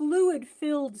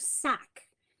fluid-filled sac,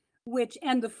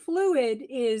 and the fluid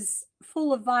is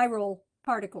full of viral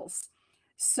particles.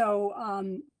 So,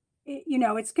 you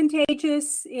know, it's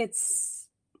contagious. It's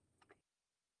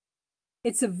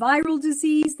a viral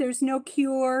disease. There's no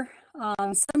cure.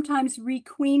 Sometimes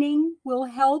requeening will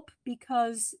help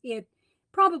because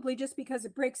probably just because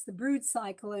it breaks the brood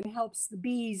cycle and helps the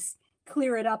bees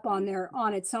clear it up on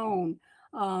its own.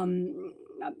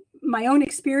 My own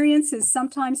experience is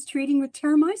sometimes treating with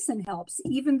terramycin helps,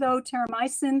 even though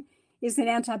terramycin is an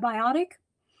antibiotic.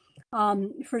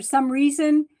 For some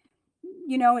reason,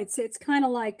 you know, it's kind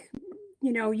of like,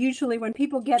 you know, usually when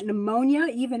people get pneumonia,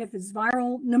 even if it's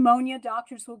viral pneumonia,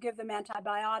 doctors will give them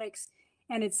antibiotics,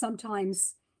 and it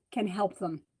sometimes can help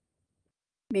them.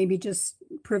 Maybe just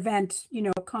prevent, you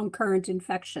know, concurrent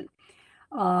infection.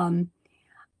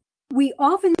 We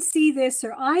often see this,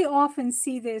 or I often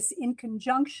see this in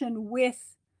conjunction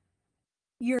with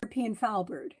European foul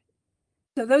brood.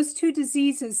 So those two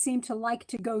diseases seem to like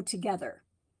to go together,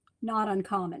 not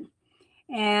uncommon.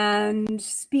 And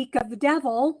speak of the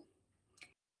devil,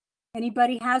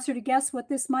 anybody hazard a guess what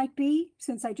this might be,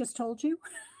 since I just told you?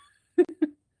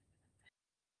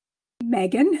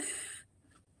 Megan.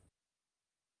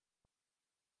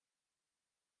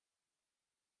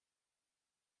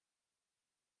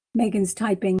 Megan's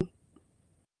typing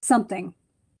something.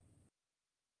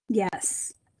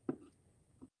 Yes.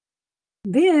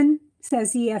 Vin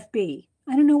says EFB.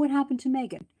 I don't know what happened to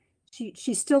Megan.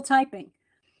 She's still typing.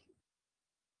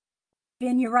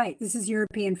 Vin, you're right. This is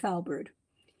European foul brood.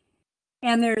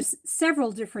 And there's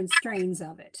several different strains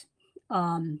of it.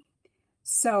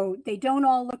 So they don't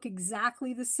all look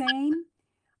exactly the same.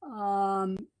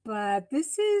 But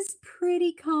this is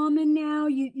pretty common now.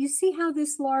 You see how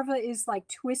this larva is like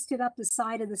twisted up the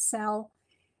side of the cell?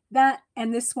 That,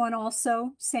 and this one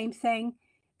also, same thing.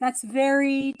 That's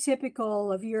very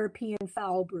typical of European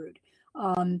foul brood.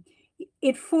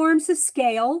 It forms a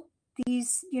scale,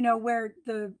 these, where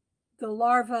the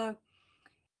larva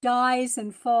dies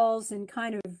and falls and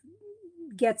kind of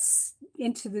gets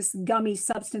into this gummy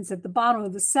substance at the bottom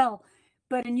of the cell.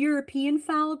 But in European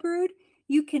foul brood,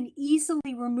 you can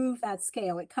easily remove that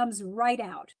scale. It comes right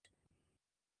out.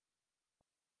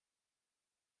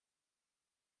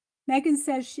 Megan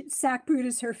says sac brood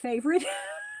is her favorite.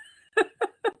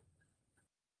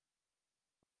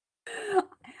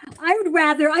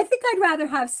 I think I'd rather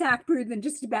have sac brood than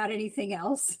just about anything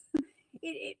else.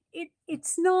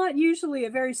 It's not usually a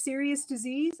very serious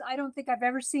disease. I don't think I've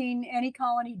ever seen any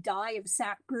colony die of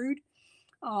sac brood.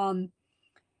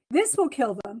 This will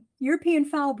kill them. European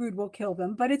foul brood will kill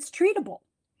them, but it's treatable.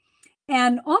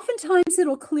 And oftentimes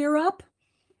it'll clear up.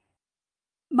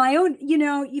 My own,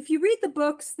 if you read the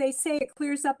books, they say it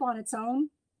clears up on its own.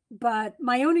 But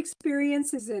my own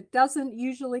experience is it doesn't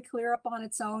usually clear up on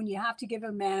its own. You have to give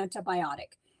them an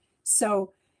antibiotic.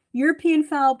 So European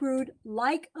foul brood,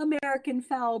 like American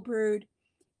foul brood,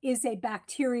 is a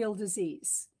bacterial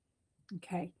disease.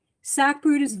 Okay. Sac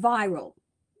brood is viral.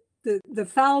 The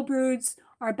foul broods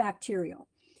are bacterial.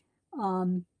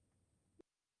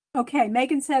 Okay,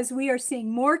 Megan says we are seeing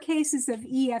more cases of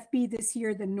EFB this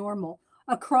year than normal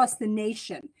across the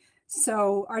nation.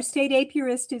 So our state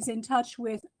apiarist is in touch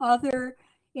with other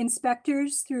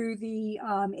inspectors through the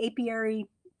apiary.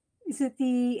 Is it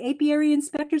the Apiary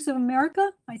Inspectors of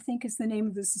America? I think is the name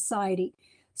of the society.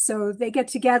 So they get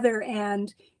together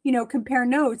and, compare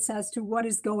notes as to what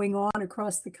is going on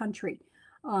across the country.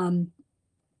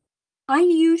 I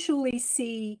usually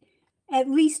see at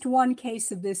least one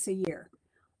case of this a year.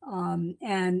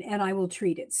 And I will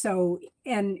treat it. So,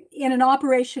 and in an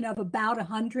operation of about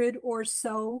 100 or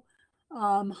so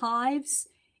hives,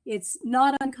 it's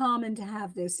not uncommon to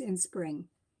have this in spring.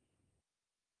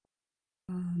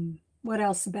 What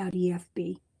else about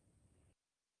EFB?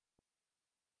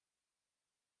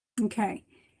 Okay,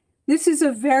 this is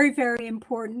a very, very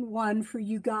important one for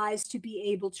you guys to be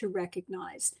able to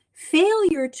recognize.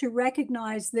 Failure to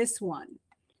recognize this one,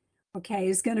 okay,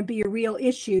 is going to be a real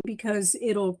issue because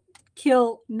it'll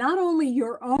kill not only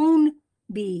your own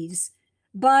bees,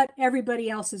 but everybody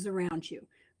else's around you.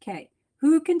 Okay,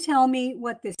 who can tell me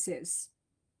what this is?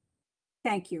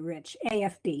 Thank you, Rich.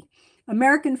 AFB,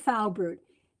 American foul brood.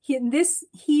 This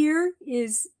here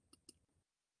is,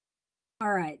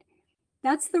 all right,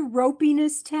 that's the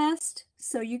ropiness test.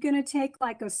 So you're going to take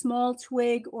like a small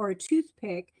twig or a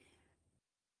toothpick.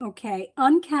 Okay,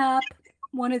 uncap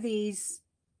one of these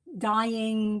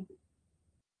dying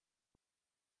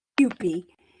pupae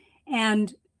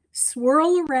and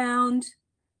swirl around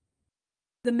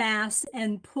the mass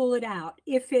and pull it out.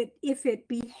 If it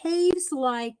behaves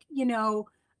like,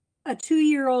 a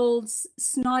 2-year-old's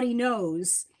snotty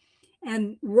nose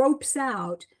and ropes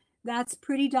out, that's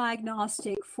pretty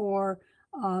diagnostic for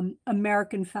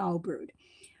American foul brood.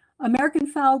 American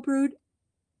foul brood,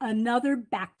 another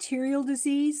bacterial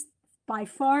disease, by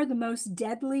far the most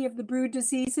deadly of the brood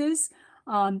diseases.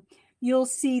 You'll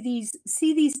see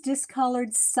these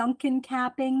discolored sunken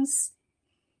cappings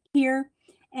here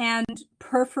and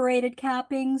perforated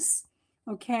cappings.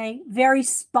 Okay, very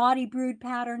spotty brood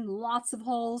pattern, lots of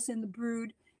holes in the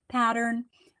brood pattern.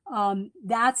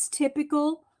 That's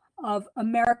typical of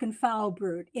American foul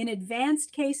brood. In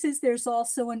advanced cases, there's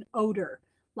also an odor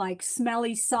like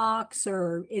smelly socks,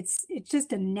 or it's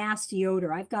just a nasty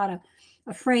odor. I've got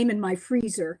a frame in my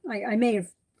freezer. I may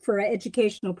have, for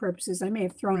educational purposes, I may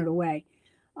have thrown it away.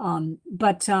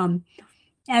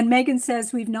 And Megan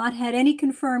says we've not had any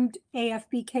confirmed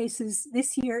AFB cases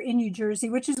this year in New Jersey,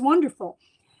 which is wonderful.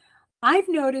 I've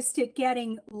noticed it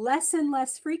getting less and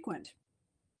less frequent.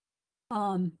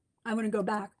 I want to go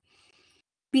back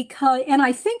and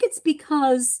I think it's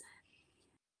because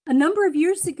a number of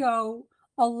years ago,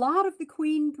 a lot of the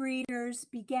queen breeders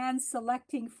began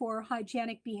selecting for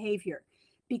hygienic behavior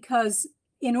because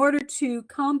in order to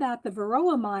combat the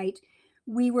varroa mite,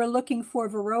 we were looking for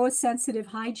varroa sensitive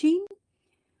hygiene.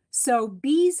 So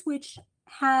bees which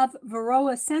have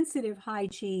varroa sensitive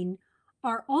hygiene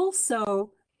are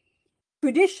also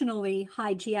traditionally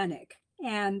hygienic,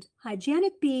 and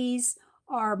hygienic bees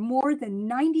are more than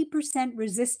 90%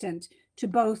 resistant to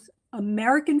both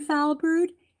American foul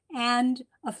brood and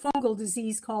a fungal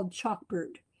disease called chalk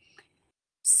brood.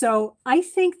 So I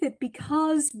think that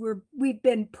because we've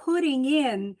been putting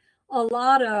in a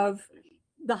lot of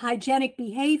the hygienic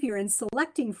behavior and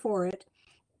selecting for it,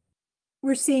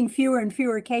 we're seeing fewer and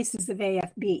fewer cases of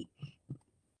AFB.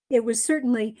 It was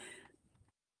certainly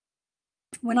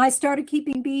When I started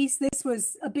keeping bees, this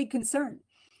was a big concern.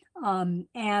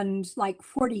 And like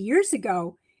 40 years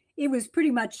ago, it was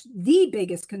pretty much the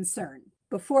biggest concern.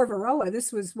 Before Varroa,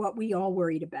 this was what we all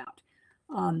worried about.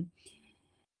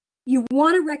 You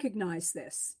want to recognize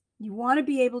this. You want to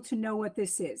be able to know what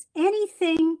this is.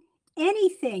 Anything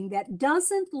that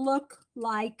doesn't look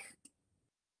like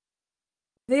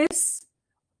this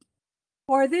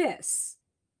or this,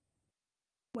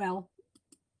 well,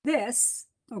 this,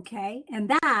 okay, and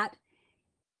that,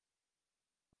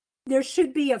 there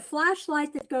should be a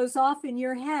flashlight that goes off in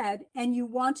your head and you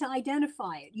want to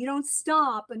identify it. You don't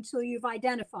stop until you've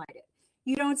identified it.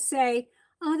 You don't say,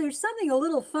 oh, there's something a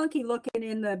little funky looking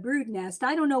in the brood nest.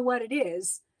 I don't know what it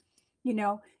is. You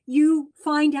know, you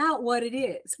find out what it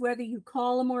is, whether you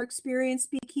call a more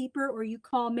experienced beekeeper or you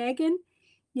call Megan,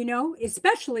 you know,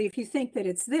 especially if you think that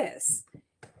it's this.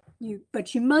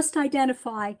 But you must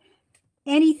identify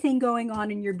anything going on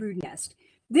in your brood nest.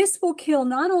 This will kill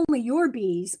not only your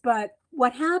bees, but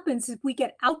what happens if we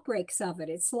get outbreaks of it?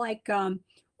 It's like,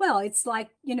 well, it's like,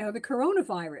 you know, the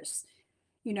coronavirus,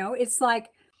 you know, it's like,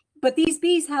 but these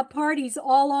bees have parties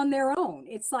all on their own.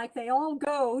 It's like they all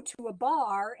go to a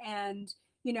bar and,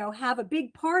 you know, have a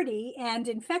big party and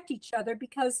infect each other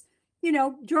because, you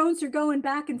know, drones are going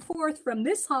back and forth from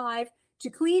this hive to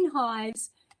clean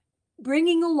hives,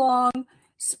 bringing along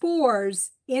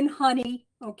spores in honey,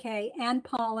 okay, and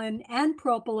pollen and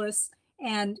propolis,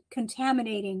 and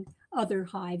contaminating other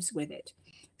hives with it.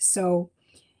 So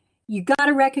you got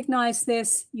to recognize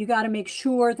this. You got to make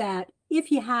sure that if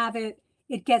you have it,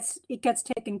 it gets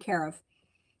taken care of.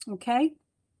 Okay.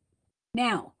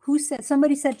 Now, who said,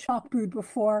 somebody said chalk brood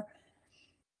before.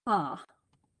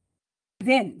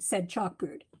 Vin said chalk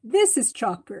brood. This is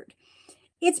chalk brood.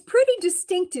 It's pretty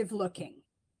distinctive looking.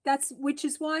 Which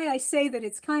is why I say that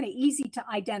it's kind of easy to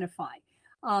identify.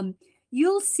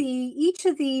 You'll see each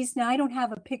of these. Now, I don't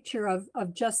have a picture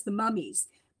of just the mummies,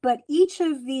 but each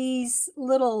of these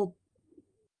little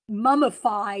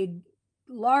mummified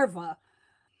larvae,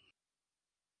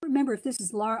 remember if this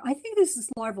is I think this is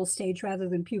larval stage rather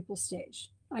than pupal stage.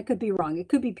 I could be wrong. It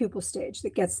could be pupal stage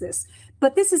that gets this,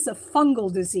 but this is a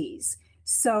fungal disease.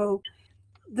 So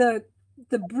the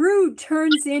brood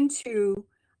turns into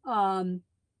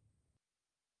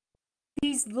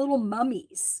these little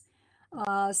mummies.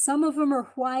 Some of them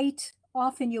are white.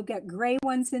 Often you'll get gray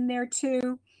ones in there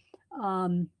too.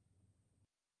 And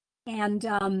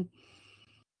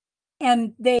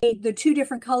the two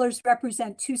different colors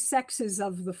represent two sexes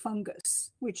of the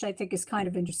fungus, which I think is kind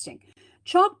of interesting.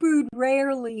 Chalk brood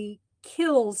rarely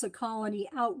kills a colony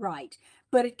outright,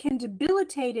 but it can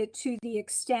debilitate it to the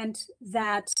extent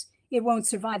that it won't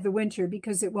survive the winter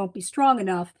because it won't be strong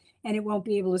enough and it won't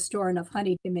be able to store enough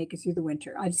honey to make it through the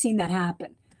winter. I've seen that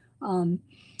happen.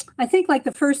 I think like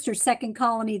the first or second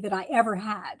colony that I ever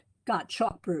had got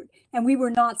chalk brood, and we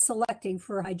were not selecting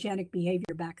for hygienic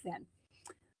behavior back then.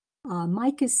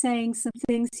 Mike is saying some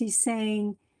things. He's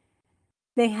saying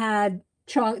they had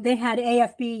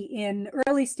AFB in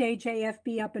early stage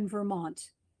AFB up in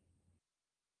Vermont.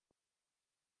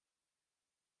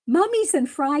 Mummies and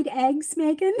fried eggs,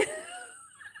 Megan?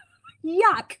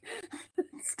 Yuck.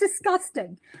 It's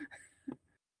disgusting.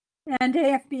 And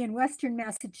AFB in Western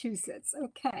Massachusetts.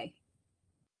 Okay.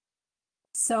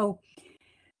 So,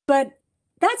 but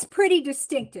that's pretty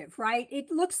distinctive, right?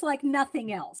 It looks like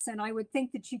nothing else. And I would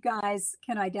think that you guys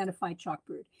can identify chalk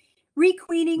brood.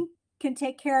 Requeening can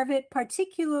take care of it,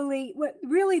 particularly what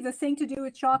really the thing to do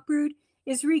with chalk brood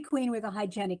is requeen with a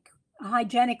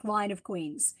hygienic line of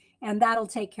queens, and that'll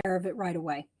take care of it right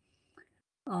away.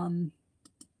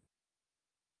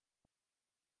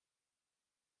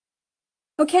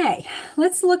 Okay,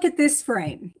 let's look at this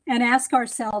frame and ask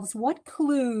ourselves what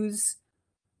clues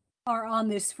are on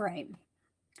this frame.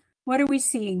 What are we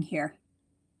seeing here?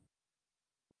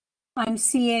 I'm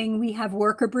seeing we have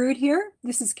worker brood here.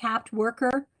 This is capped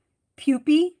worker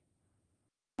pupae.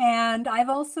 And I've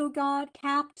also got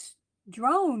capped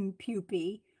drone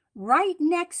pupae right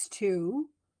next to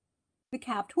the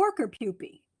capped worker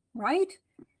pupae, right?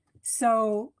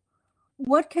 So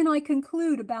what can I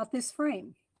conclude about this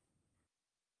frame?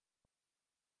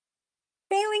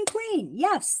 Failing queen.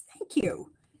 Yes, thank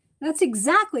you. That's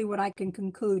exactly what I can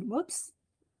conclude. Whoops.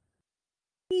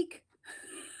 Speak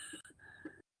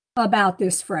about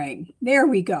this frame. There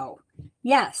we go.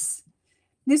 Yes,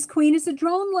 this queen is a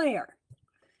drone layer.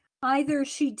 Either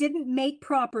she didn't mate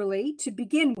properly to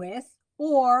begin with,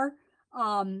 or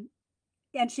and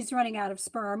she's running out of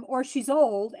sperm, or she's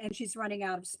old and she's running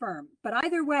out of sperm. But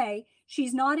either way,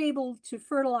 she's not able to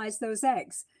fertilize those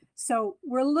eggs. So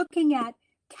we're looking at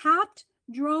capped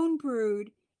drone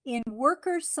brood in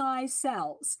worker size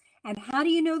cells. And how do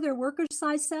you know they're worker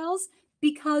size cells?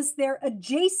 Because they're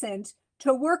adjacent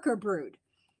to worker brood.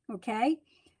 Okay,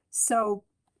 so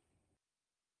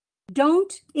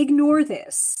don't ignore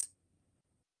this.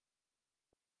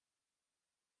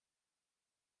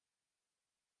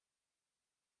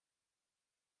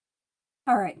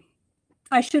 All right,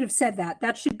 I should have said that.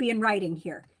 That should be in writing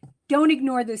here. Don't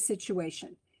ignore this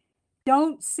situation.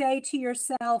 Don't say to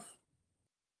yourself,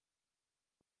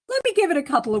 let me give it a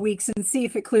couple of weeks and see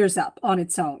if it clears up on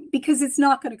its own, because it's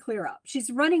not going to clear up. She's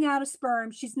running out of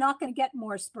sperm. She's not going to get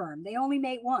more sperm. They only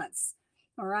mate once.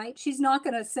 All right. She's not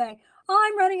going to say, oh,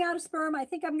 I'm running out of sperm. I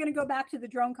think I'm going to go back to the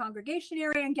drone congregation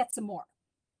area and get some more.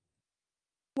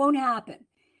 Won't happen.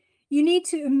 You need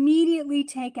to immediately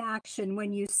take action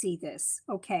when you see this.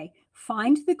 Okay.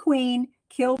 Find the queen,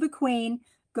 kill the queen,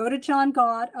 go to John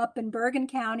Gott up in Bergen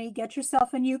County, get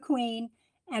yourself a new queen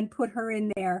and put her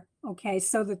in there, okay,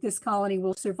 so that this colony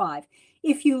will survive.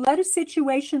 If you let a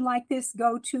situation like this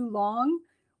go too long,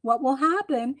 what will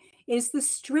happen is the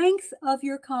strength of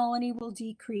your colony will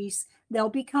decrease. They'll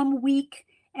become weak,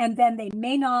 and then they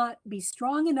may not be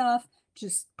strong enough to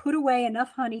put away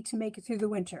enough honey to make it through the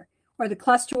winter, or the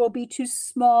cluster will be too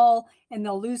small and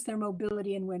they'll lose their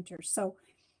mobility in winter. So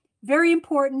very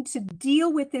important to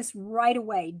deal with this right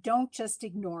away. Don't just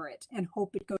ignore it and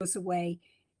hope it goes away.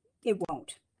 It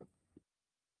won't.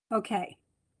 Okay.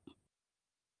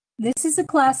 This is a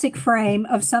classic frame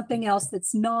of something else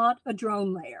that's not a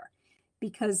drone layer,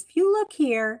 because if you look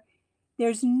here,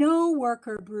 there's no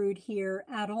worker brood here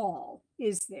at all,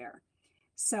 is there?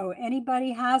 So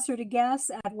anybody hazard a guess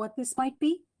at what this might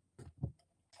be?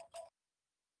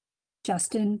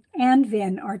 Justin and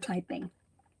Vin are typing.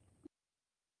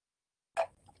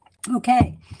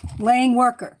 Okay, laying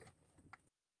worker.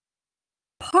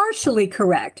 Partially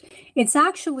correct. It's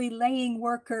actually laying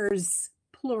workers,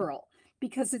 plural,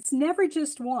 because it's never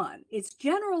just one. It's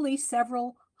generally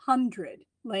several hundred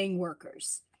laying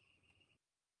workers.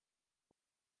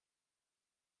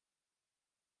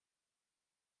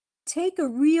 Take a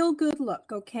real good look,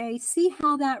 okay? See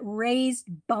how that raised,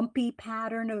 bumpy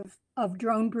pattern of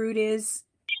drone brood is?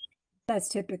 That's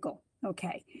typical.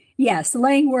 Okay. Yes,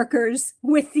 laying workers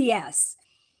with the S.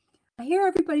 I hear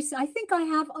everybody say, I think I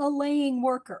have a laying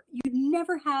worker. You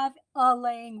never have a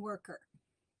laying worker.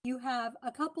 You have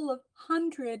a couple of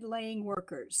hundred laying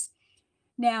workers.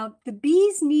 Now, the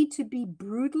bees need to be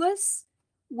broodless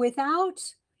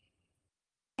without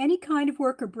any kind of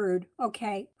worker brood,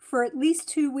 okay, for at least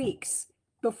 2 weeks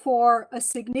before a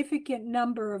significant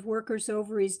number of workers'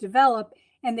 ovaries develop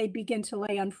and they begin to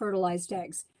lay unfertilized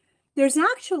eggs. There's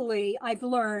actually, I've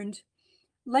learned,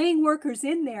 laying workers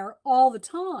in there all the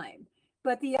time,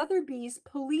 but the other bees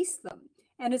police them.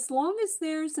 And as long as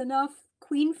there's enough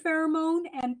queen pheromone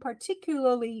and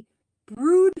particularly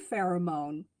brood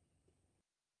pheromone,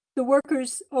 the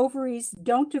workers' ovaries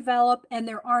don't develop and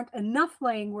there aren't enough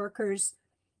laying workers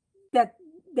that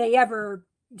they ever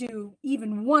do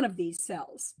even one of these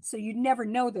cells. So you'd never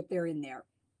know that they're in there.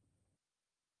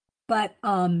 But,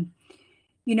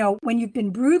 you know, when you've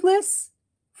been broodless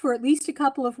for at least a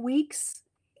couple of weeks,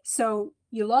 so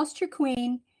you lost your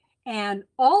queen and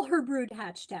all her brood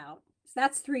hatched out, so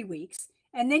that's 3 weeks,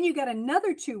 and then you got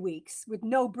another 2 weeks with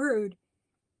no brood,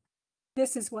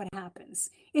 this is what happens.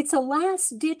 It's a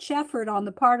last-ditch effort on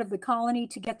the part of the colony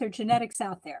to get their genetics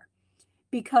out there,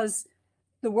 because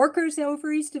the workers'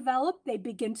 ovaries develop, they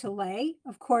begin to lay.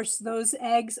 Of course, those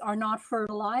eggs are not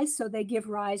fertilized, so they give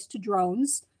rise to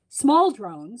drones, small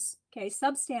drones, okay,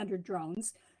 substandard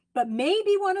drones. But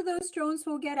maybe one of those drones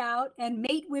will get out and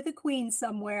mate with a queen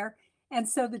somewhere, and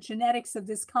so the genetics of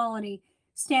this colony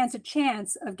stands a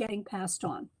chance of getting passed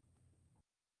on.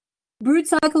 Brood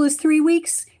cycle is 3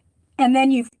 weeks, and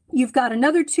then you've got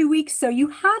another 2 weeks, so you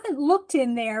haven't looked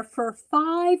in there for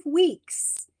 5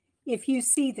 weeks if you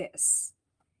see this.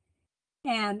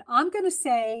 And I'm going to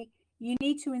say you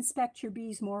need to inspect your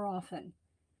bees more often.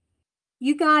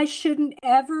 You guys shouldn't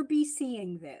ever be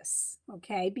seeing this,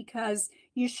 okay? Because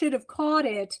you should have caught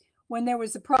it when there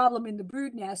was a problem in the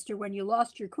brood nest or when you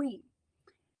lost your queen.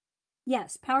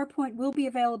 Yes, PowerPoint will be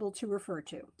available to refer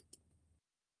to.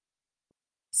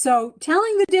 So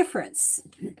telling the difference.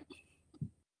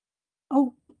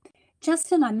 Oh,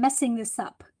 Justin, I'm messing this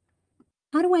up.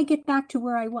 How do I get back to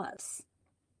where I was?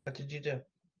 What did you do?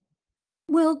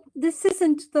 Well, this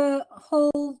isn't the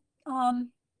whole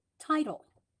title.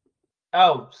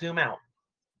 Oh, zoom out.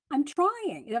 I'm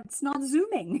trying. It's not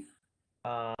zooming.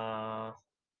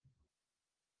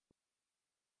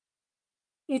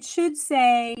 It should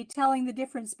say telling the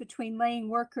difference between laying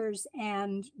workers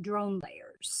and drone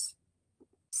layers.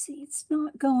 See, it's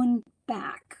not going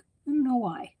back. I don't know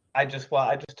why. I just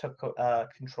took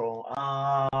control.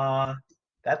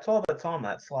 That's all that's on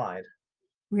that slide.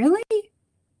 Really?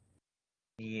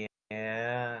 Yeah.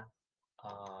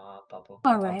 All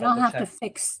right, I'll double have to check.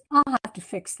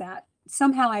 fix that.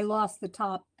 Somehow I lost the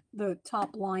top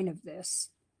line of this.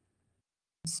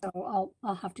 So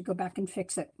I'll have to go back and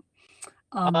fix it.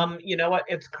 You know what?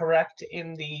 It's correct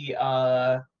in the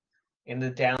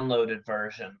downloaded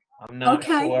version. I'm not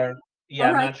Okay. sure. Yeah, All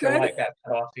I'm right, not sure good. why it got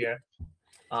cut off here.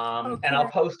 And Okay. I'll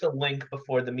post a link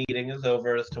before the meeting is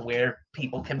over as to where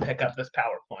people can pick up this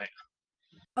PowerPoint.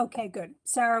 Okay, good.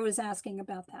 Sarah was asking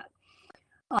about that.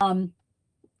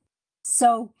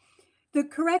 So the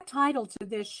correct title to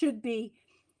this should be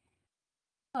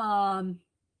drone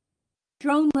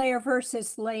layer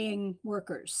versus laying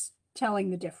workers,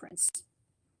 telling the difference.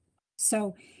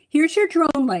 So here's your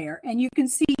drone layer, and you can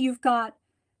see you've got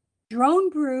drone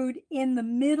brood in the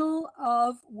middle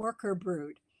of worker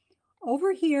brood.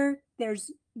 Over here,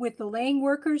 with the laying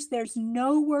workers, there's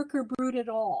no worker brood at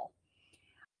all.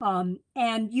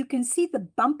 And you can see the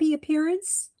bumpy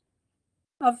appearance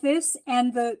of this,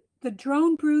 and the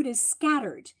drone brood is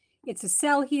scattered. It's a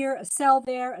cell here, a cell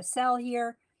there, a cell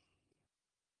here.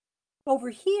 Over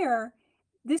here,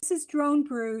 this is drone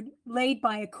brood laid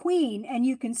by a queen, and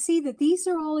you can see that these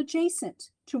are all adjacent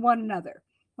to one another,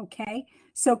 okay?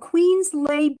 So queens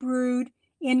lay brood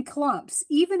in clumps.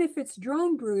 Even if it's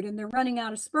drone brood and they're running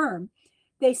out of sperm,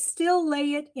 they still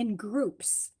lay it in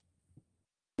groups.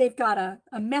 They've got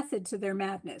a method to their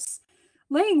madness.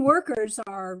 Laying workers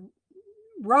are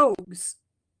rogues,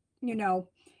 you know,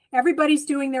 everybody's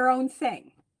doing their own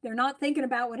thing. They're not thinking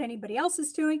about what anybody else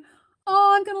is doing.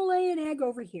 Oh, I'm going to lay an egg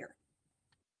over here.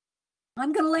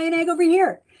 I'm going to lay an egg over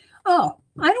here. Oh,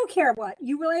 I don't care what.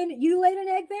 You laid an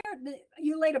egg there?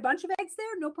 You laid a bunch of eggs there?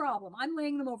 No problem. I'm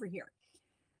laying them over here.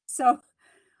 So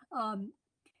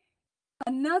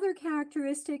another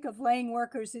characteristic of laying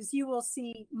workers is you will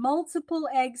see multiple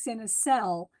eggs in a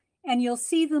cell, and you'll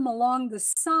see them along the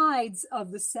sides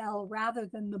of the cell rather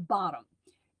than the bottom,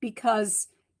 because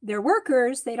they're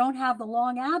workers, they don't have the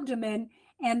long abdomen,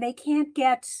 and they can't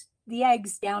get the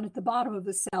eggs down at the bottom of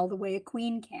the cell the way a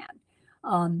queen can.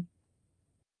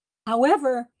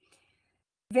 However,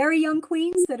 very young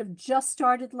queens that have just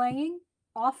started laying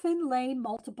often lay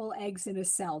multiple eggs in a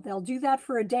cell. They'll do that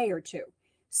for a day or two.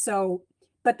 So,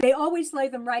 but they always lay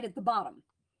them right at the bottom.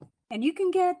 And you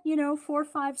can get, 4,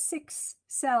 5, 6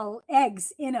 cell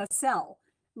eggs in a cell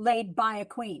laid by a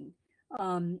queen.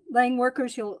 Laying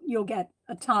workers, you'll get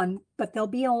a ton, but they'll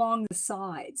be along the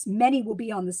sides. Many will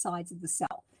be on the sides of the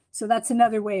cell. So that's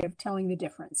another way of telling the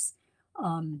difference.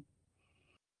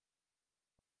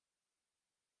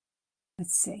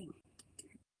 Let's see.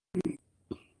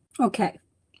 Okay.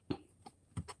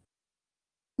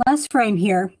 Last frame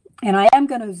here, and I am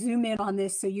going to zoom in on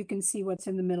this so you can see what's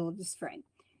in the middle of this frame.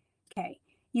 Okay.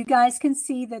 You guys can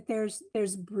see that there's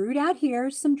brood out here,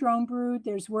 some drone brood,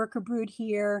 there's worker brood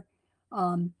here.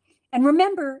 And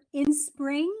remember, in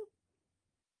spring,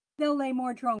 they'll lay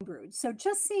more drone brood. So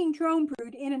just seeing drone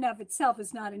brood in and of itself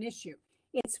is not an issue.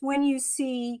 It's when you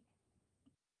see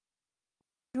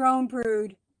drone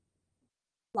brood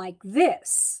like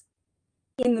this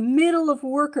in the middle of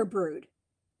worker brood,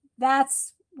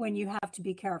 that's when you have to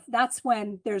be careful. That's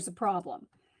when there's a problem.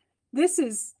 This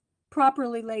is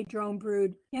properly laid drone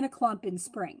brood in a clump in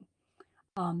spring.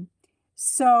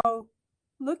 So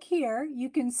look here, you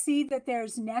can see that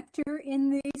there's nectar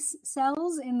in these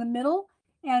cells in the middle.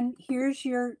 And here's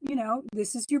your,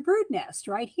 this is your brood nest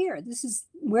right here. This is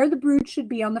where the brood should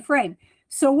be on the frame.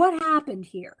 So what happened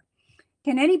here?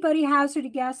 Can anybody hazard a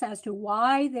guess as to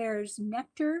why there's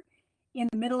nectar in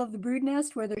the middle of the brood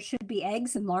nest where there should be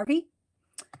eggs and larvae?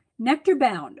 Nectar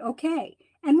bound, okay.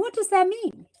 And what does that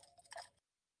mean?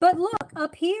 But look,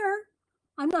 up here,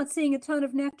 I'm not seeing a ton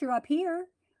of nectar up here.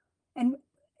 And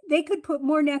they could put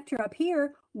more nectar up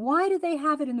here. Why do they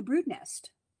have it in the brood nest?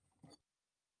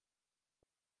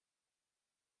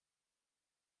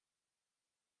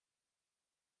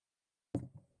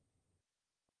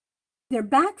 They're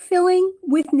backfilling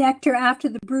with nectar after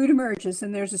the brood emerges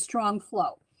and there's a strong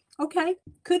flow. Okay,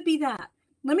 could be that.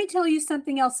 Let me tell you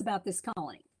something else about this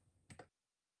colony.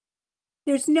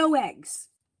 There's no eggs.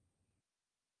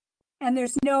 And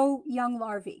there's no young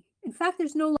larvae. In fact,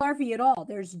 there's no larvae at all.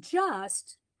 There's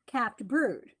just capped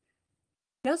brood.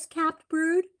 Just capped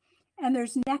brood, and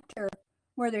there's nectar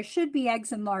where there should be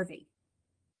eggs and larvae.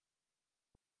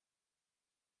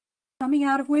 Coming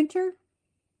out of winter?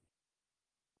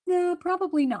 No,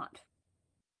 probably not.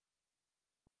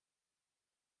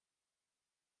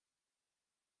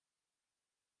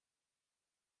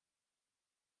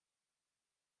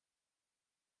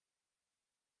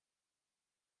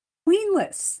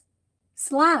 queenless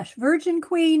 / virgin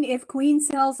queen if queen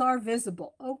cells are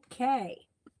visible. Okay.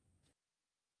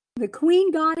 The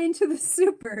queen got into the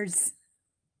supers.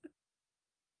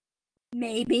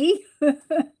 Maybe.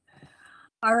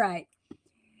 All right.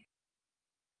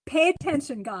 Pay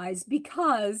attention, guys,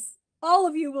 because all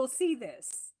of you will see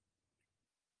this.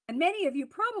 And many of you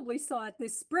probably saw it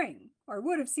this spring or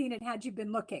would have seen it had you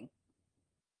been looking.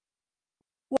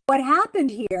 What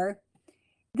happened here,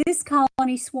 this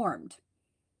colony swarmed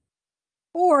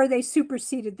or they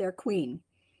superseded their queen.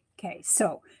 Okay,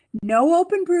 so no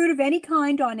open brood of any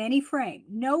kind on any frame,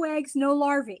 no eggs, no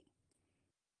larvae.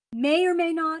 May or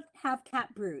may not have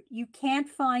cat brood. You can't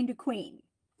find a queen.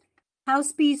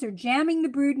 House bees are jamming the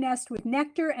brood nest with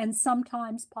nectar and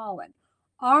sometimes pollen.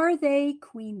 Are they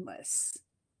queenless?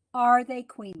 Are they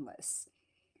queenless?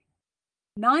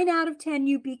 9 out of 10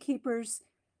 you beekeepers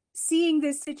seeing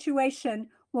this situation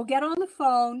will get on the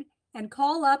phone and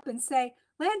call up and say,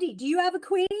 Landi, do you have a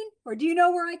queen? Or do you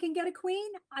know where I can get a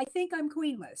queen? I think I'm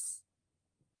queenless.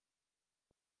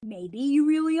 Maybe you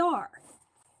really are.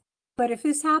 But if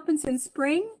this happens in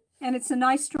spring and it's a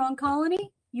nice strong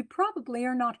colony, you probably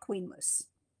are not queenless.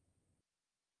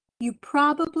 You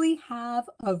probably have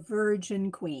a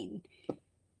virgin queen.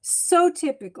 So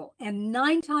typical. And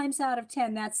 9 times out of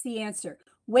 10, that's the answer.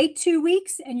 Wait 2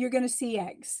 weeks and you're going to see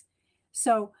eggs.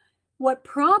 So what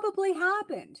probably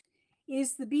happened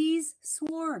is the bees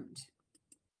swarmed.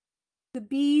 The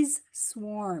bees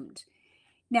swarmed.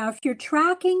 Now, if you're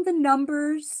tracking the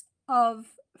numbers of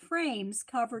frames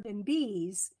covered in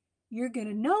bees, you're going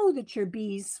to know that your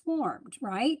bees swarmed,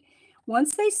 right?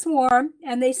 Once they swarm,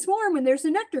 and they swarm when there's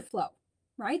a nectar flow,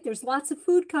 right? There's lots of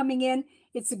food coming in.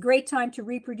 It's a great time to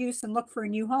reproduce and look for a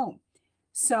new home.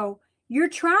 So you're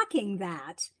tracking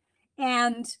that,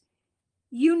 and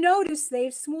you notice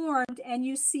they've swarmed, and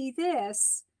you see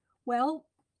this. Well,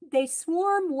 they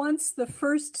swarm once the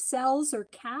first cells are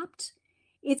capped.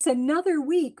 It's another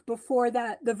week before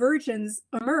that the virgins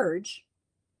emerge,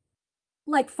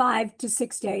 like 5 to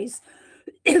 6 days.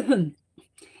 And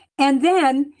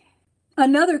then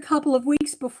another couple of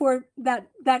weeks before that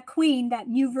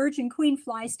new virgin queen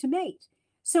flies to mate.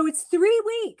 So it's 3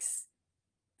 weeks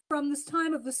from this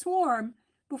time of the swarm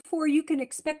before you can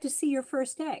expect to see your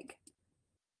first egg.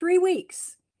 3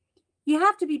 weeks. You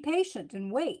have to be patient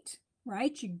and wait,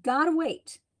 right? You gotta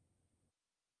wait.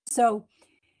 So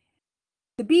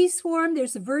the bee swarm,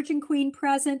 there's a virgin queen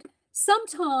present.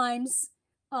 Sometimes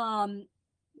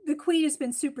the queen has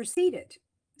been superseded,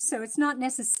 so it's not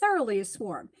necessarily a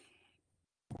swarm.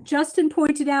 Justin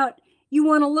pointed out you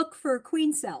want to look for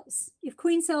queen cells. If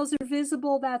queen cells are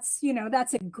visible, that's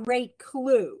a great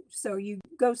clue. So you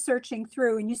go searching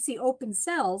through and you see open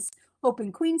cells,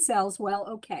 open queen cells. Well,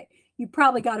 okay, you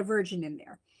probably got a virgin in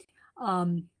there.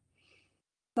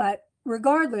 But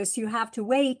regardless, you have to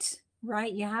wait,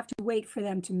 right? You have to wait for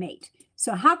them to mate.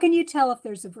 So how can you tell if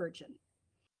there's a virgin?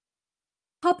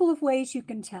 A couple of ways you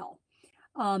can tell.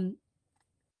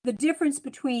 The difference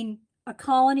between a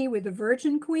colony with a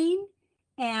virgin queen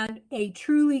and a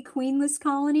truly queenless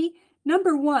colony.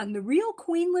 Number one, the real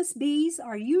queenless bees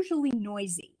are usually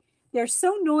noisy. They're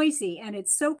so noisy, and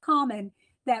it's so common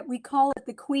that we call it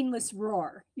the queenless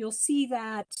roar. You'll see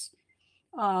that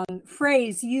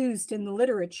phrase used in the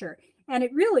literature, and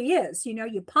it really is.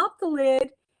 You pop the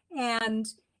lid and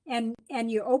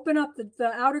you open up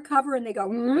the outer cover, and they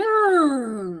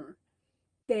go.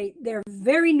 They're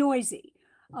very noisy.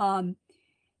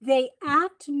 They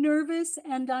act nervous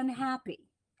and unhappy.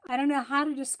 I don't know how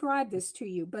to describe this to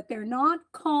you, but they're not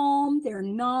calm. They're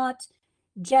not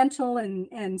gentle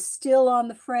and still on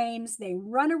the frames. They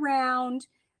run around.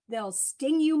 They'll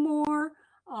sting you more.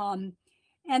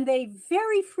 And they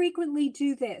very frequently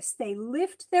do this. They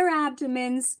lift their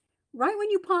abdomens right when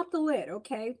you pop the lid,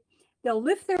 okay? They'll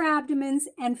lift their abdomens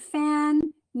and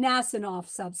fan Nasinoff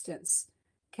substance.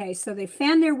 Okay, so they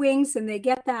fan their wings and they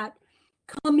get that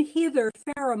come hither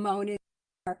pheromone in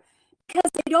there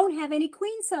because they don't have any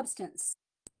queen substance.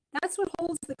 That's what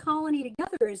holds the colony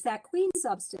together, is that queen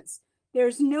substance.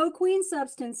 There's no queen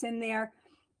substance in there.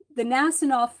 The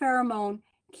Nasinoff pheromone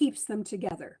keeps them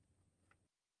together.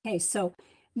 Okay, so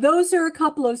those are a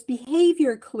couple of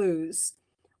behavior clues,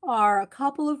 are a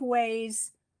couple of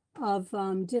ways of,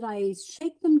 did I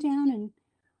shake them down? And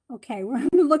okay, we're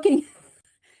looking,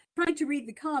 trying to read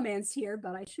the comments here,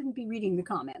 but I shouldn't be reading the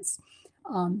comments.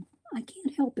 I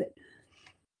can't help it.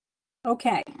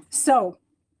 Okay, so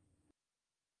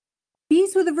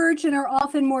bees with a virgin are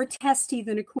often more testy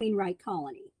than a queen-right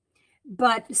colony.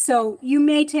 But so you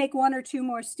may take 1 or 2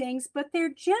 more stings, but they're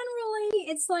generally,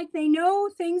 it's like they know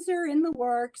things are in the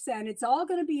works and it's all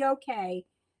going to be okay.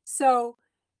 So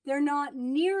they're not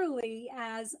nearly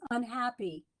as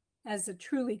unhappy as a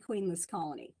truly queenless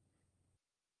colony.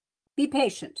 Be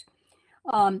patient.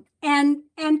 And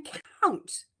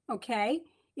count, okay?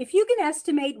 If you can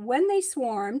estimate when they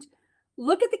swarmed,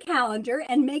 look at the calendar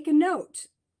and make a note.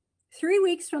 3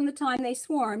 weeks from the time they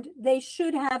swarmed, they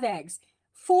should have eggs.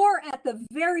 4 at the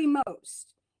very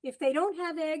most. If they don't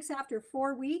have eggs after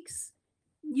 4 weeks,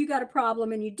 you got a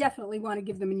problem, and you definitely want to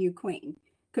give them a new queen,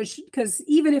 because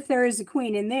even if there is a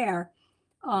queen in there,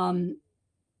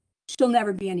 she'll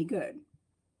never be any good.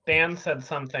 Dan said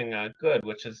something good,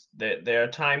 which is that there are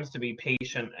times to be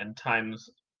patient and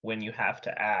times when you have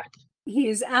to act. He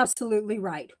is absolutely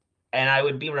right. And I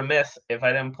would be remiss if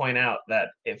I didn't point out that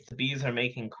if the bees are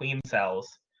making queen cells,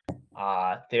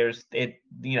 they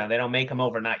don't make them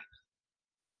overnight.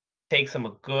 It takes them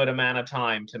a good amount of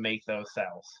time to make those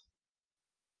cells.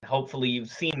 Hopefully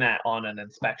you've seen that on an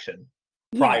inspection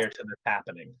prior to this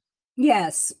happening.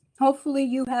 Yes. Hopefully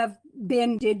you have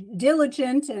been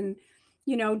diligent and,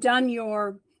 done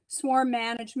your swarm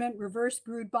management, reverse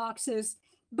brood boxes.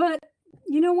 But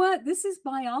you know what? This is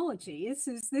biology. This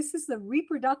is the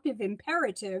reproductive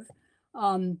imperative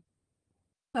of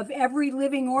every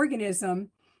living organism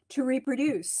to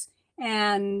reproduce.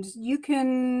 And you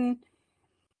can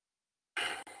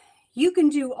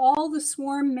do all the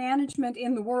swarm management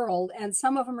in the world, and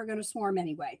some of them are going to swarm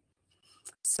anyway.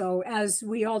 So as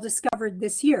we all discovered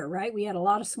this year, right? We had a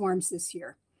lot of swarms this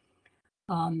year.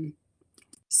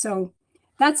 So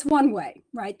that's one way,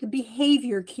 right? The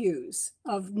behavior cues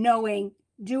of knowing,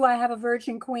 do I have a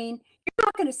virgin queen? You're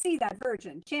not going to see that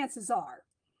virgin, chances are.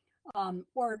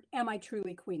 Or am I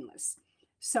truly queenless?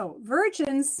 So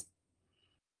virgins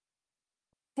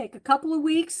take a couple of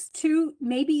weeks, 2,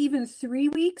 maybe even 3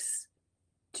 weeks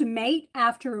to mate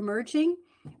after emerging.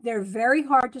 They're very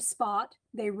hard to spot.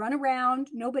 They run around.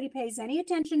 Nobody pays any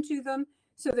attention to them.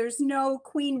 So there's no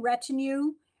queen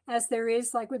retinue as there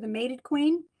is like with a mated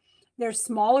queen. They're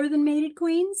smaller than mated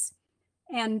queens.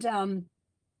 And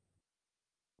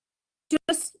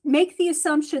just make the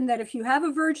assumption that if you have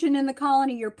a virgin in the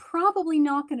colony, you're probably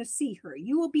not going to see her.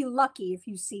 You will be lucky if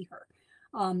you see her.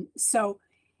 So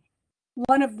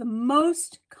one of the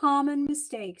most common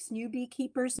mistakes new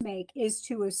beekeepers make is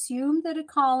to assume that a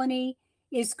colony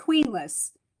is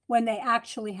queenless when they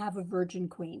actually have a virgin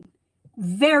queen.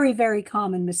 Very, very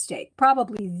common mistake,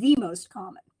 probably the most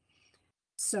common.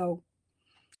 So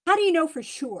how do you know for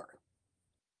sure?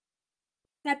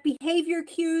 That behavior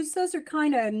cues, those are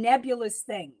kind of nebulous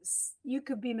things. You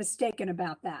could be mistaken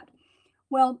about that.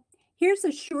 Well, here's a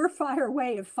surefire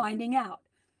way of finding out.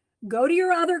 Go to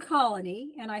your other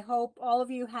colony, and I hope all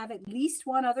of you have at least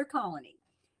one other colony.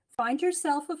 Find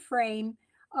yourself a frame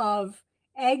of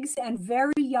eggs and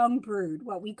very young brood,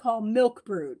 what we call milk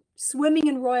brood, swimming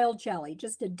in royal jelly,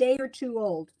 just a day or 2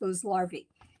 old, those larvae.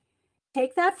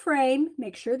 Take that frame,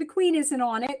 make sure the queen isn't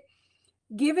on it,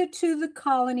 give it to the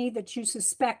colony that you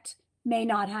suspect may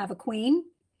not have a queen,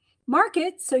 mark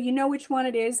it so you know which one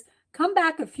it is, come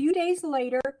back a few days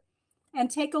later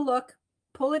and take a look,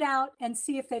 pull it out and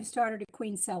see if they've started a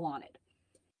queen cell on it.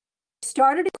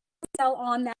 Started a queen cell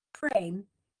on that frame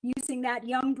using that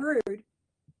young brood,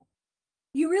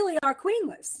 you really are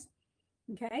queenless,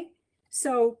 okay?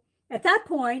 So at that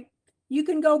point, you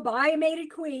can go buy a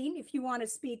mated queen if you want to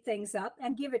speed things up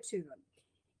and give it to them.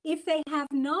 If they have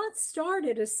not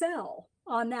started a cell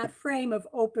on that frame of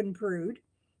open brood,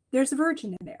 there's a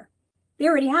virgin in there. They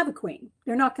already have a queen.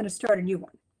 They're not going to start a new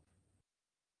one.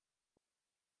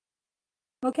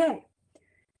 Okay,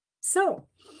 so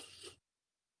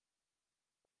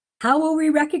how will we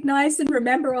recognize and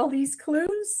remember all these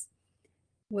clues?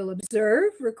 We'll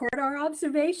observe, record our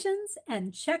observations,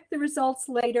 and check the results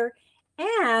later.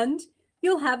 And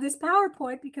you'll have this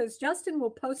PowerPoint because Justin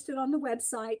will post it on the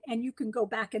website and you can go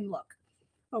back and look.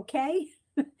 Okay,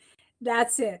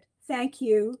 that's it. Thank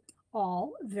you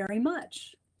all very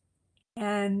much.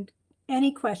 And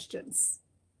any questions?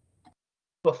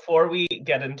 Before we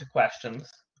get into questions,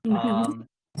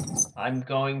 I'm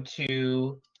going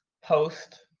to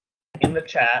post in the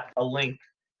chat a link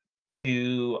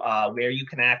to where you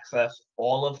can access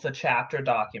all of the chapter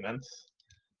documents.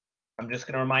 I'm just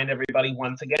going to remind everybody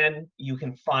once again, you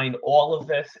can find all of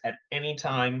this at any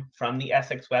time from the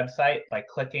Essex website by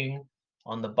clicking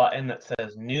on the button that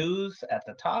says News at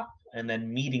the top and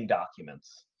then Meeting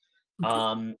Documents.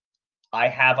 I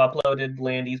have uploaded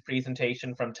Landi's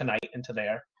presentation from tonight into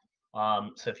there.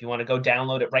 So if you want to go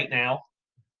download it right now,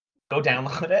 go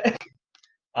download it.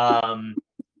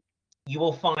 You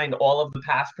will find all of the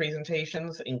past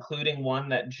presentations, including one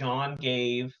that John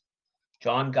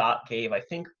Gott gave, I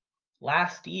think,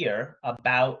 last year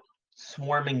about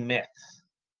swarming myths.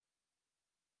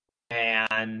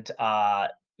 And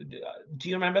do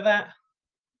you remember that?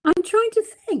 I'm trying to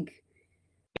think.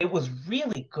 It was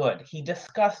really good. He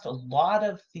discussed a lot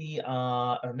of the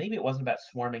or maybe it wasn't about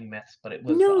swarming myths, but it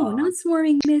was No, not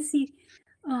swarming Missy.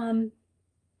 Um,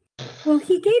 well,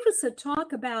 he gave us a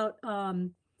talk about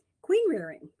queen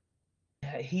rearing.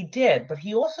 he did, but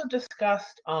he also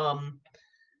discussed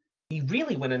he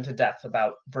really went into depth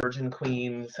about virgin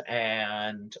queens,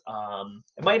 and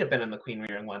it might have been in the queen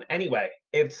rearing one. Anyway,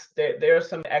 it's there's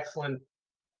some excellent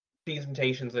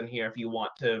presentations in here if you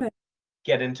want to But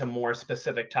get into more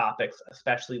specific topics,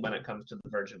 especially when it comes to the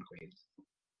virgin queens.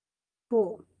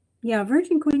 cool. Yeah,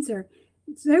 virgin queens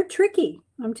they're tricky.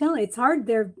 I'm telling you, it's hard.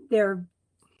 They're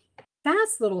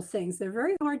fast little things. They're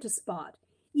very hard to spot.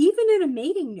 Even in a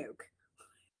mating nuke.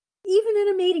 Even in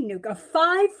a mating nuke, a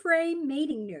 5-frame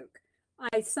mating nuke,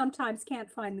 I sometimes can't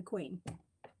find the queen.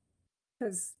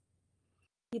 Because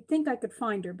you'd think I could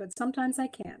find her, but sometimes I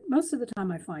can't. Most of the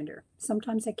time I find her.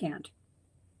 Sometimes I can't.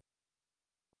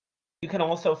 You can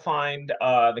also find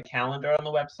the calendar on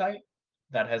the website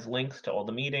that has links to all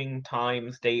the meeting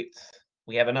times, dates.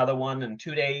 We have another one in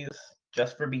 2 days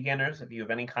just for beginners. If you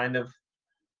have any kind of,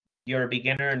 you're a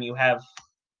beginner and you have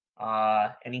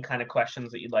any kind of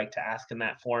questions that you'd like to ask in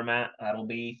that format, that'll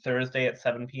be Thursday at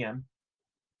 7 p.m.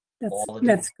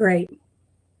 That's great.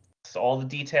 All the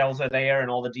details are there, and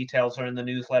all the details are in the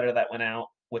newsletter that went out,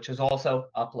 which is also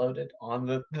uploaded on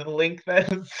the link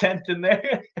that is sent in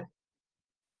there.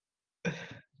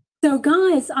 So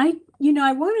guys, I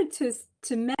wanted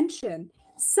to mention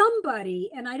somebody,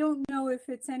 and I don't know if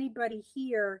it's anybody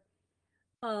here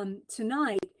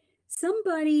tonight.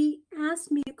 Somebody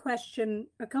asked me a question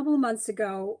a couple of months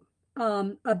ago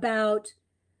about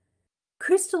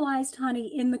crystallized honey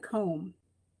in the comb.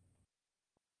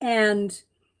 And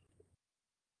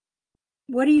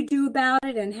what do you do about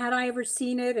it? And had I ever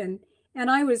seen it? And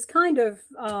I was kind of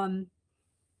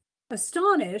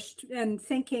astonished and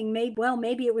thinking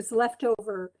maybe it was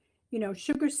leftover,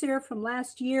 sugar syrup from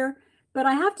last year. But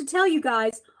I have to tell you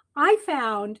guys, I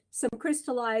found some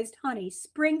crystallized honey,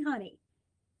 spring honey,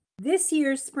 this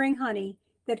year's spring honey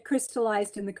that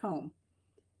crystallized in the comb.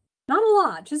 Not a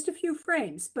lot, just a few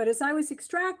frames. But as I was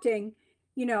extracting,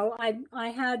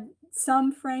 I had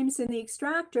some frames in the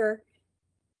extractor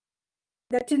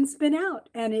that didn't spin out.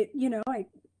 And I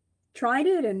tried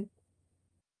it and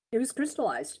it was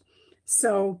crystallized.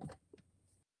 So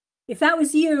if that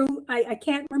was you, I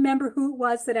can't remember who it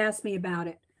was that asked me about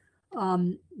it.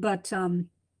 But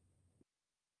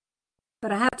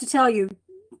I have to tell you,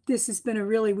 this has been a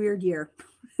really weird year.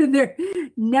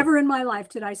 Never in my life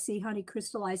did I see honey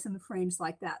crystallize in the frames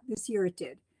like that. This year it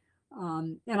did.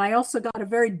 And I also got a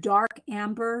very dark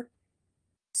amber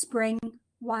spring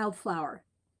wildflower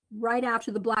right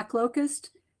after the black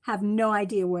locust. Have no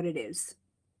idea what it is.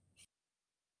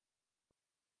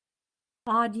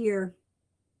 Odd year.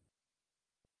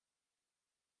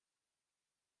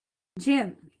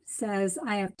 Jim says,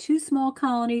 I have 2 small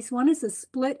colonies. One is a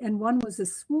split and one was a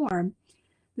swarm.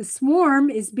 The swarm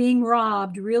is being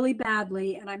robbed really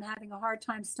badly, and I'm having a hard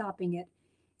time stopping it.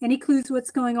 Any clues what's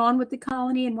going on with the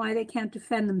colony and why they can't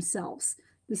defend themselves?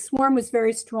 The swarm was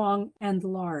very strong and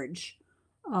large,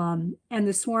 and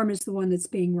the swarm is the one that's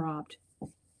being robbed.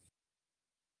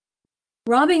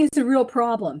 Robbing is a real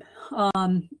problem.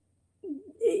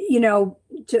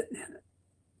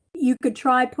 You could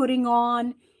try putting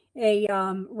on a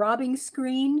robbing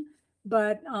screen,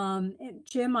 but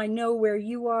Jim, I know where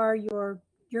you are.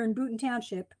 You're in Boonton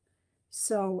Township,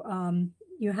 so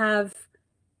you have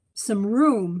some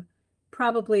room.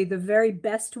 Probably the very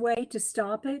best way to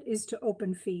stop it is to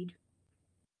open feed.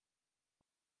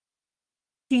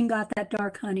 Jean got that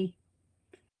dark honey.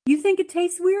 You think it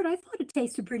tastes weird? I thought it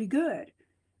tasted pretty good,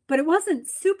 but it wasn't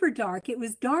super dark. It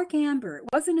was dark amber. It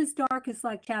wasn't as dark as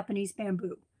like Japanese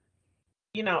bamboo.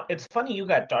 It's funny you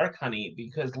got dark honey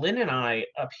because Lynn and I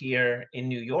up here in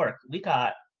New York, we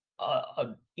got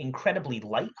a incredibly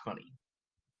light honey.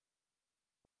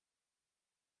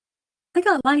 I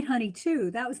got light honey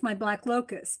too. That was my black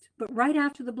locust. But right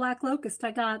after the black locust,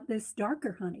 I got this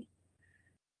darker honey.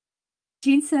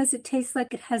 Jean says it tastes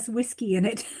like it has whiskey in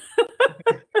it.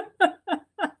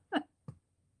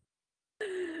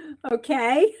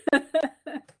 Okay.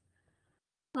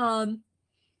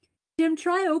 Jim,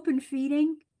 try open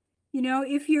feeding.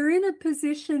 If you're in a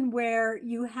position where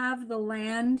you have the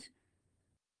land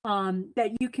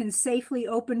that you can safely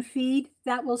open feed,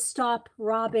 that will stop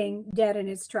robbing dead in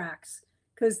its tracks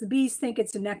because the bees think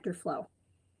it's a nectar flow.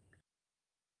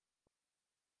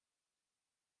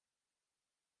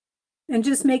 And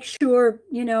just make sure,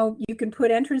 you can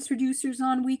put entrance reducers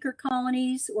on weaker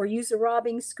colonies or use a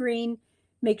robbing screen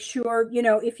Make sure,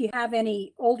 if you have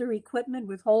any older equipment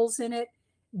with holes in it,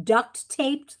 duct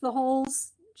taped the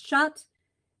holes shut.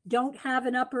 Don't have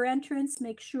an upper entrance.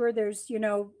 Make sure there's,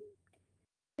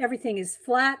 everything is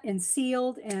flat and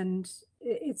sealed, and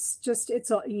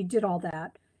you did all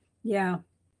that. Yeah.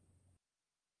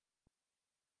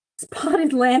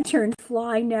 Spotted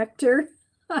lanternfly nectar.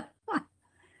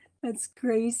 That's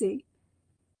crazy.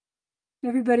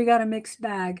 Everybody got a mixed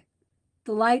bag.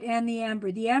 The light and the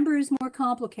amber. The amber is more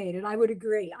complicated. I would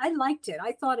agree. I liked it.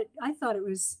 I thought it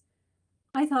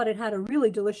had a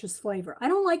really delicious flavor. I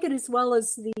don't like it as well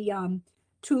as the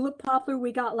tulip poplar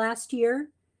we got last year,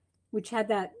 which had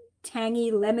that tangy,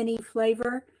 lemony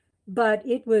flavor, but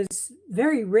it was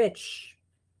very rich.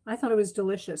 I thought it was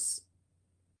delicious.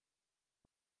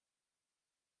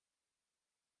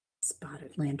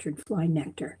 Spotted lanternfly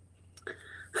nectar.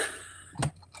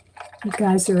 You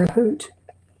guys are a hoot.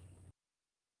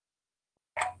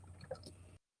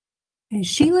 And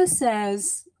Sheila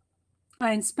says,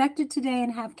 I inspected today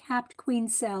and have capped queen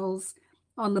cells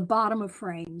on the bottom of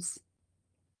frames.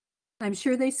 I'm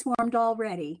sure they swarmed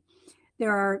already.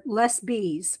 There are less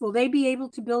bees. Will they be able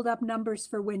to build up numbers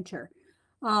for winter?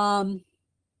 Sheila,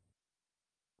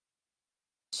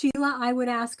 I would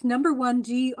ask, number one,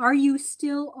 are you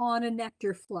still on a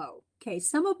nectar flow? Okay,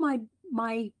 some of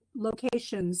my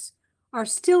locations are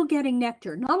still getting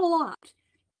nectar, not a lot,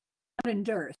 not in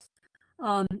dearth.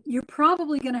 You're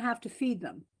probably going to have to feed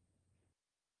them.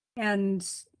 And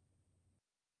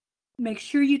make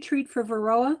sure you treat for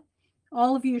varroa.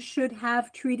 All of you should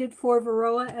have treated for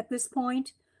varroa at this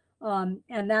point. And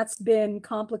that's been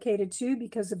complicated too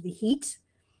because of the heat.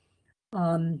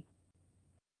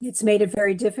 It's made it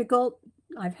very difficult.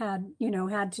 I've had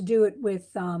to do it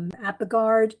with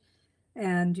Apigard,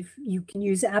 and if you can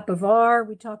use Apivar.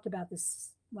 We talked about this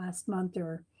last month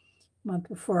or month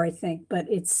before, I think, but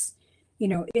it's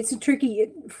a tricky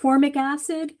formic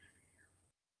acid.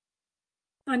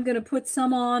 I'm going to put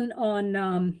some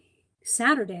on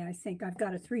Saturday. I think I've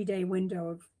got a 3-day window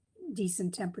of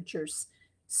decent temperatures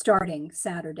starting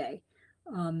Saturday.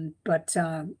 But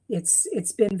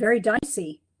it's been very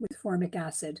dicey with formic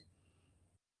acid.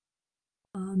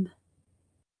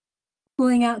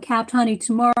 Pulling out capped honey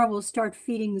tomorrow. We'll start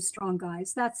feeding the strong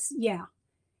guys. Yeah.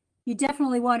 You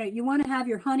definitely want to. You want to have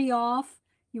your honey off.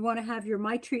 You want to have your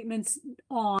mite treatments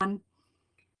on.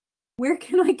 Where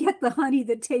can I get the honey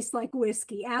that tastes like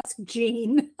whiskey? Ask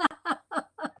Jean.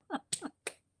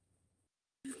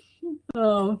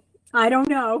 Oh, I don't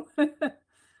know.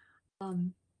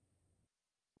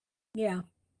 Yeah.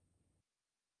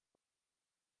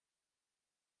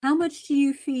 How much do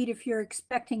you feed if you're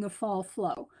expecting a fall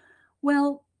flow?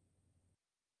 Well,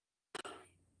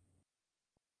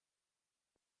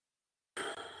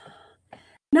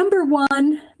 number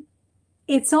one,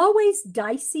 it's always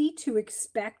dicey to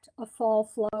expect a fall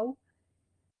flow.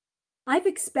 I've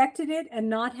expected it and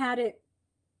not had it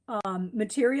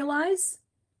materialize.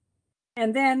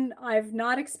 And then I've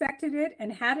not expected it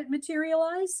and had it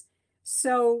materialize.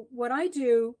 So what I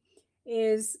do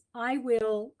is I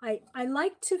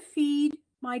like to feed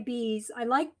my bees. I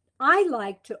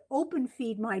like to open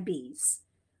feed my bees,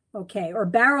 okay, or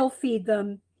barrel feed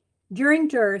them during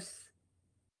dearth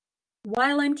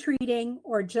while I'm treating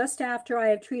or just after I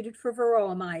have treated for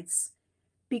varroa mites,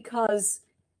 because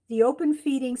the open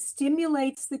feeding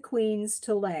stimulates the queens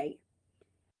to lay.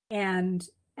 And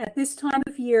at this time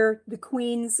of year, the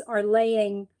queens are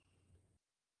laying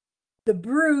the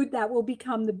brood that will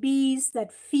become the bees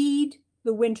that feed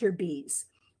the winter bees.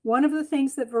 One of the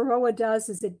things that varroa does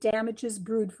is it damages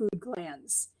brood food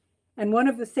glands. And one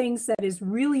of the things that is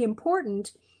really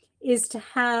important is to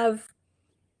have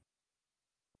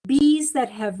bees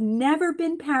that have never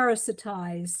been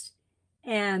parasitized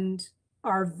and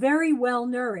are very well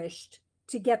nourished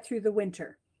to get through the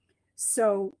winter.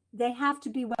 So they have to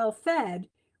be well fed,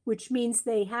 which means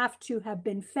they have to have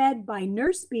been fed by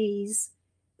nurse bees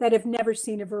that have never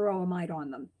seen a varroa mite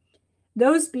on them.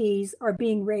 Those bees are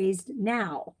being raised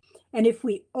now. And if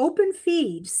we open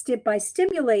feed by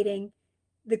stimulating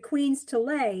the queens to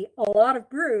lay a lot of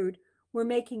brood, we're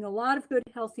making a lot of good,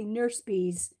 healthy nurse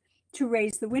bees to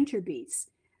raise the winter bees.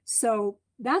 So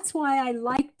that's why I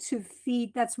like to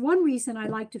feed. That's one reason I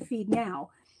like to feed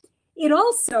now. It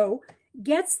also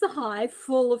gets the hive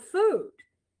full of food.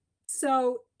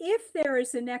 So if there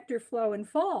is a nectar flow in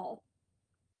fall,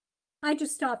 I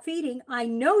just stop feeding. I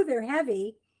know they're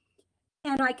heavy,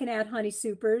 and I can add honey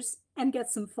supers and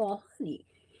get some fall honey.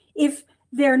 If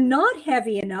they're not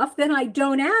heavy enough, then I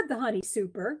don't add the honey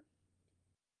super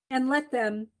and let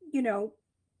them,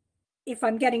 if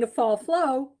I'm getting a fall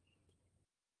flow,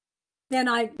 then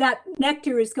that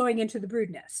nectar is going into the brood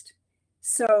nest.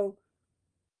 So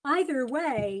either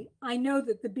way, I know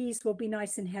that the bees will be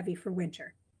nice and heavy for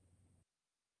winter.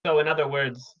 So in other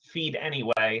words, feed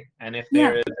anyway, and if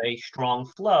Yeah, there is a strong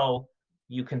flow,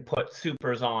 you can put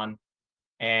supers on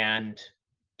and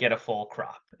get a full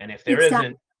crop. And if there exactly.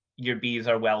 isn't, your bees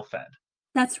are well fed.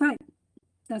 That's right.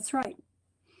 That's right.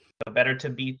 So better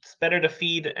to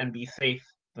feed and be safe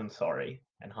than sorry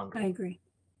and I hungry. agree.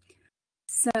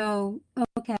 So,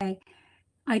 okay.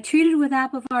 I treated with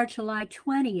Apivar July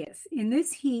 20th. In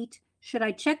this heat, should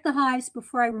I check the hives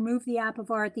before I remove the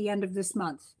Apivar at the end of this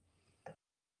month?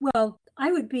 Well,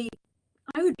 I would be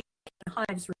checking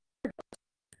hives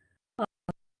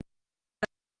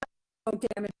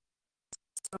damage.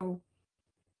 So,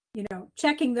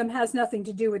 checking them has nothing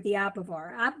to do with the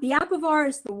Apivar. The Apivar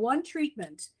is the one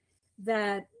treatment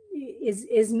that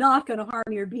is not going to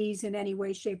harm your bees in any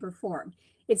way, shape, or form.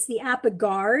 It's the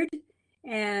Apiguard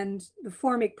and the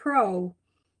Formic Pro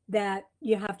that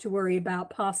you have to worry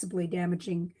about possibly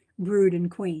damaging brood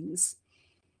and queens.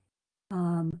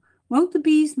 Won't the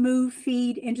bees move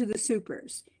feed into the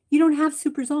supers? You don't have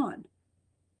supers on.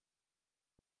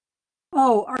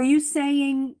 Oh, are you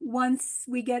saying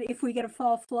if we get a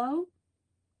fall flow?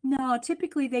 No,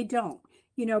 typically they don't,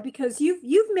 because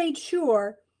you've made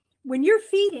sure when you're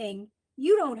feeding,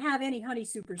 you don't have any honey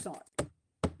supers on.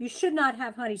 You should not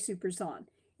have honey supers on.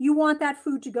 You want that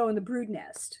food to go in the brood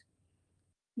nest.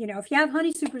 If you have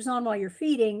honey supers on while you're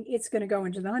feeding, it's going to go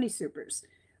into the honey supers.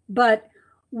 But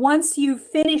once you've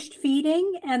finished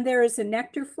feeding and there is a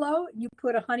nectar flow, you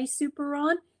put a honey super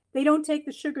on, they don't take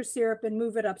the sugar syrup and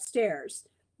move it upstairs.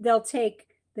 They'll take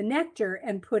the nectar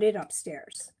and put it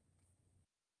upstairs.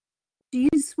 Do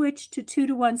you switch to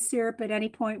 2-to-1 syrup at any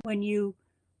point when you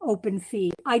open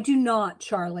feed? I do not,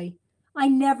 Charlie. I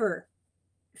never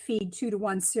feed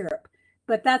 2-to-1 syrup,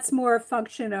 but that's more a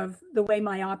function of the way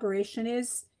my operation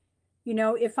is.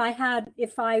 If I had a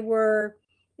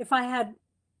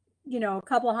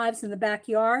couple of hives in the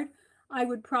backyard, I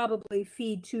would probably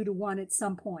feed 2-to-1 at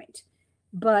some point.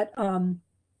 But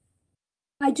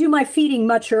I do my feeding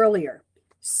much earlier,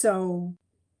 so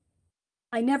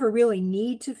I never really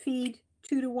need to feed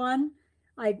 2-to-1.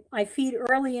 I feed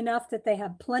early enough that they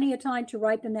have plenty of time to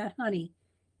ripen that honey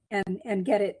and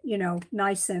get it,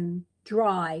 nice and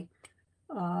dry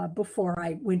before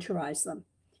I winterize them.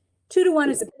 2-to-1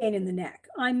 is a pain in the neck.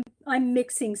 I'm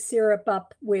mixing syrup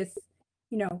up with,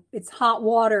 it's hot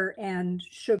water and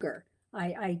sugar.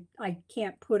 I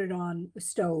can't put it on the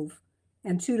stove.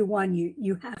 And 2-to-1,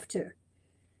 you've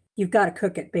got to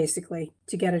cook it basically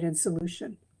to get it in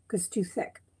solution because it's too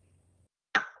thick.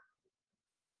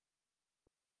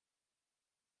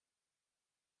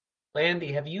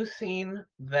 Landi, have you seen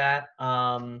that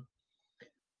Hive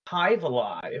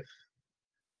Alive,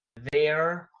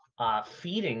 their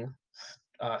feeding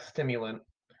stimulant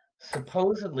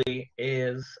supposedly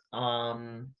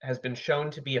has been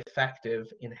shown to be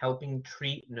effective in helping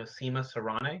treat Nosema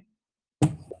ceranae?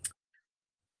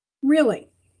 Really?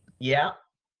 Yeah.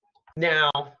 Now,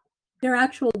 Their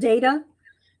actual data?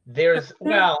 there is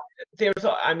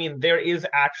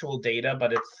actual data,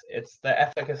 but it's the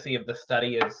efficacy of the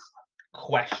study is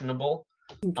questionable.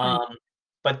 Okay.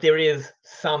 But there is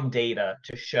some data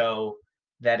to show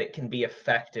that it can be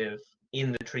effective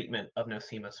in the treatment of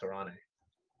Nosema ceranae.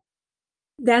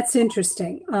 That's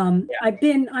interesting. Yeah.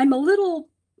 I'm a little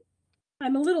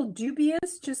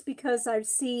dubious just because I've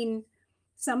seen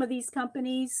some of these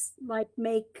companies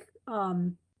make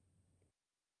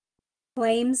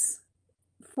claims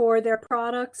for their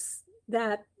products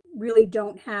that really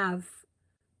don't have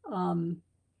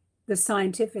the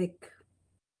scientific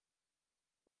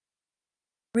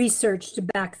research to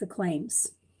back the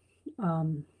claims.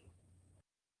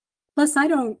 Plus, I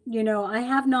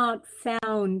have not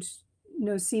found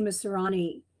Nosema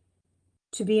ceranae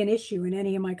to be an issue in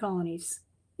any of my colonies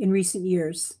in recent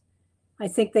years. I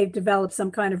think they've developed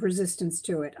some kind of resistance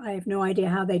to it. I have no idea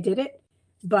how they did it,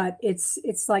 but it's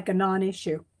like a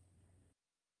non-issue.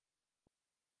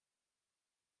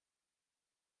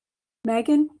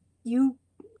 Megan, you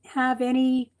have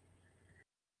any,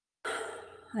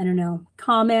 I don't know,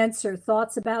 comments or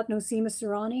thoughts about Nosema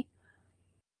ceranae?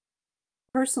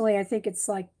 Personally, I think it's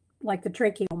like the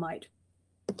tracheal mite.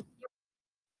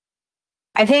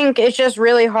 I think it's just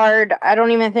really hard. I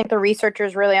don't even think the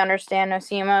researchers really understand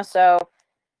Nosema. So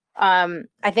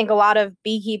I think a lot of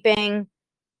beekeeping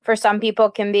for some people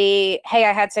can be, hey,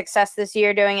 I had success this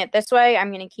year doing it this way.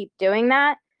 I'm going to keep doing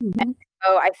that. Mm-hmm.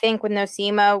 So I think with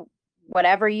Nosema,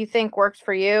 whatever you think works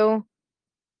for you,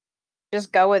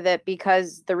 just go with it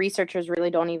because the researchers really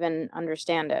don't even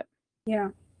understand it. Yeah.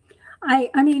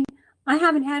 I mean, I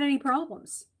haven't had any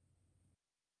problems.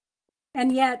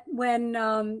 And yet when,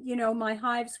 you know, my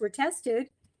hives were tested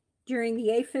during the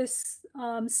APHIS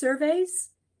surveys,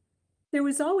 there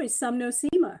was always some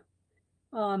nosema.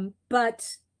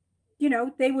 But, you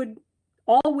know, they would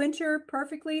all winter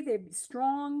perfectly. They'd be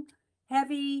strong,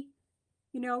 heavy,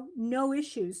 you know, no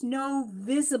issues, no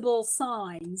visible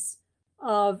signs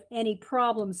of any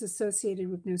problems associated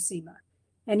with nosema.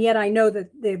 And yet I know that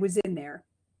it was in there.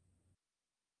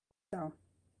 So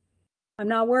I'm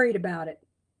not worried about it.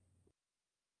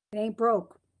 It ain't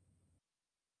broke.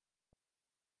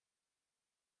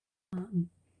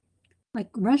 Like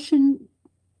Russian,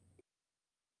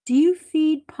 do you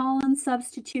feed pollen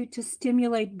substitute to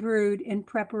stimulate brood in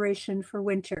preparation for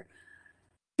winter?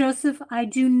 Joseph, I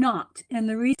do not. And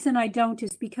the reason I don't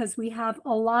is because we have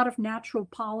a lot of natural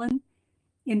pollen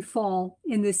in fall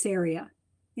in this area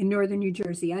in northern New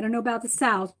Jersey. I don't know about the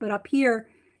south, but up here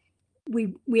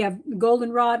we have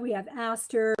goldenrod, we have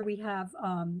aster, we have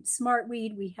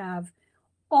smartweed, we have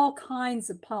all kinds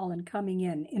of pollen coming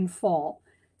in fall.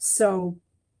 So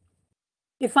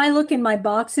if I look in my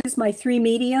boxes, my 3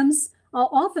 mediums, I'll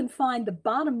often find the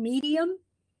bottom medium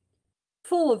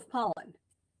full of pollen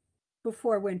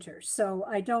before winter. So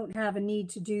I don't have a need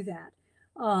to do that.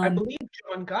 I believe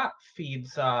John Gott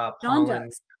feeds John pollen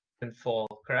does. in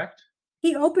full, correct?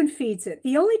 He open feeds it.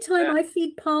 The only time I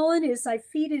feed pollen is I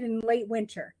feed it in late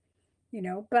winter, you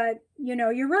know, but you know,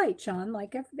 you're right, John.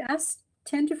 Like I've asked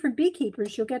 10 different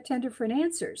beekeepers, you'll get 10 different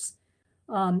answers.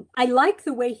 I like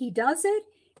the way he does it.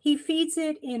 He feeds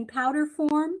it in powder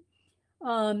form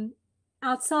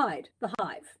outside the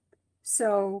hive.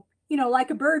 So, you know, like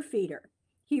a bird feeder,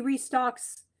 he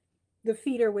restocks the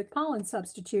feeder with pollen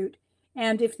substitute.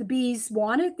 And if the bees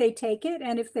want it, they take it.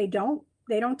 And if they don't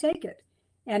take it.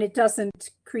 And it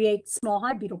doesn't create small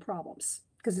hive beetle problems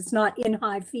because it's not in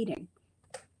hive feeding.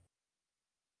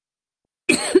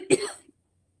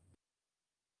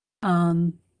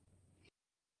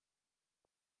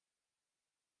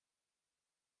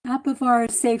 Apivar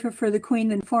is safer for the queen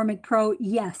than Formic Pro.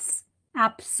 Yes,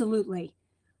 absolutely.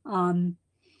 Apivar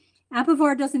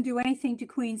doesn't do anything to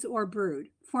queens or brood.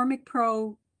 Formic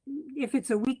Pro, if it's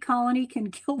a weak colony,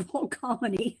 can kill the whole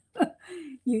colony.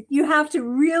 You have to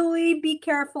really be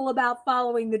careful about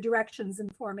following the directions in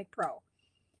Formic Pro.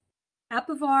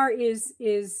 Apivar is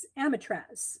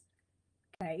amitraz.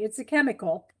 Okay, it's a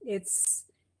chemical. It's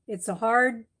a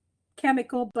hard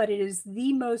chemical, but it is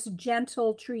the most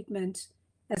gentle treatment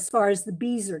as far as the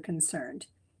bees are concerned.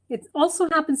 It also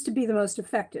happens to be the most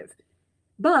effective,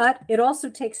 but it also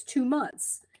takes 2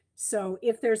 months. So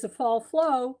if there's a fall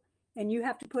flow and you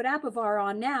have to put Apivar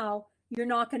on now, you're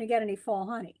not going to get any fall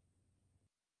honey.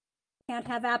 Can't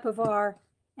have Apivar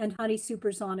and honey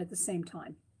supers on at the same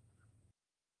time.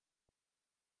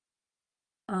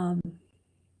 All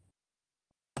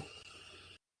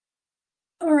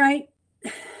right.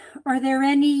 Are there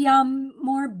any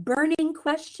more burning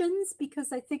questions?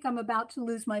 Because I think I'm about to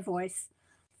lose my voice.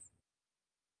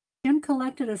 Jim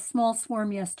collected a small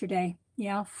swarm yesterday.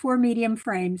 Yeah, 4 medium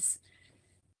frames.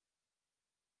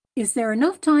 Is there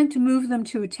enough time to move them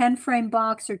to a 10-frame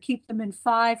box or keep them in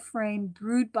 5-frame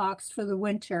brood box for the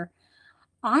winter?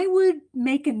 I would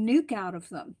make a nuke out of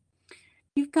them.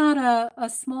 You've got a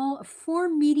small 4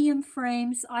 medium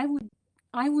frames. I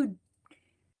would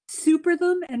super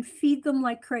them and feed them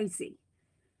like crazy.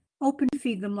 Open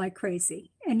feed them like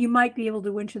crazy. And you might be able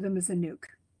to winter them as a nuke.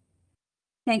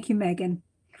 Thank you, Megan.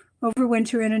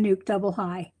 Overwinter in a nuke double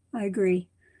high. I agree.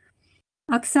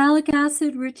 Oxalic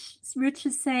acid, Rich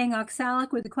is saying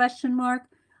oxalic with a question mark.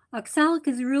 Oxalic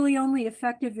is really only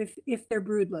effective if they're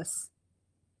broodless.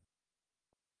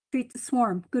 Treat the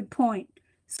swarm. Good point.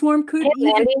 Swarm could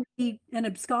even be an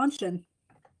absconsion.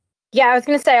 Yeah, I was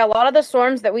going to say a lot of the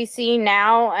swarms that we see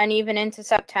now and even into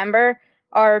September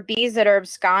are bees that are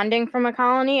absconding from a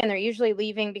colony, and they're usually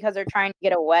leaving because they're trying to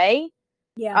get away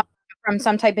from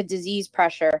some type of disease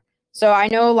pressure. So I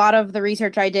know a lot of the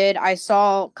research I did, I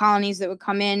saw colonies that would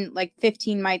come in like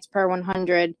 15 mites per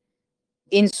 100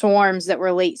 in swarms that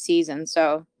were late season.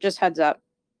 So just heads up.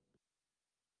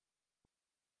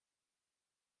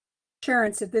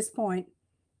 Insurance at this point.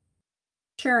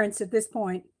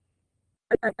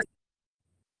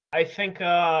 I think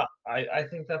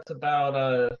that's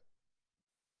about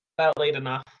late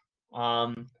enough.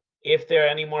 If there are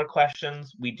any more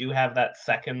questions, we do have that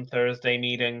second Thursday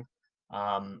meeting.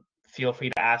 Feel free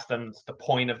to ask them. It's the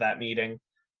point of that meeting.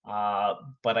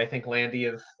 But I think Landi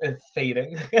is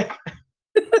fading.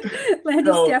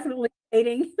 Landi's definitely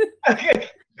fading.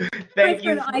 Thank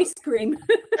you. For ice cream.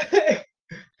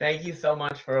 Thank you so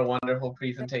much for a wonderful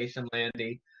presentation,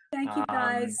 Landi. Thank you,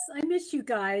 guys. I miss you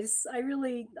guys. I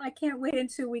can't wait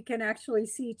until we can actually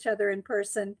see each other in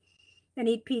person and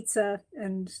eat pizza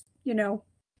and,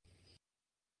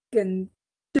 and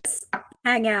just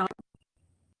hang out.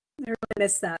 I really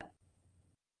miss that.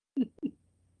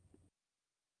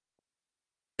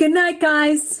 Good night,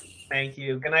 guys. Thank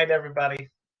you. Good night, everybody.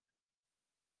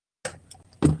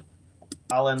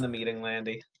 I'll end the meeting,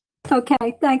 Landi.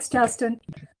 Okay, thanks, Justin.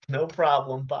 No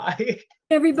problem. Bye.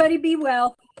 Everybody be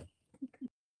well.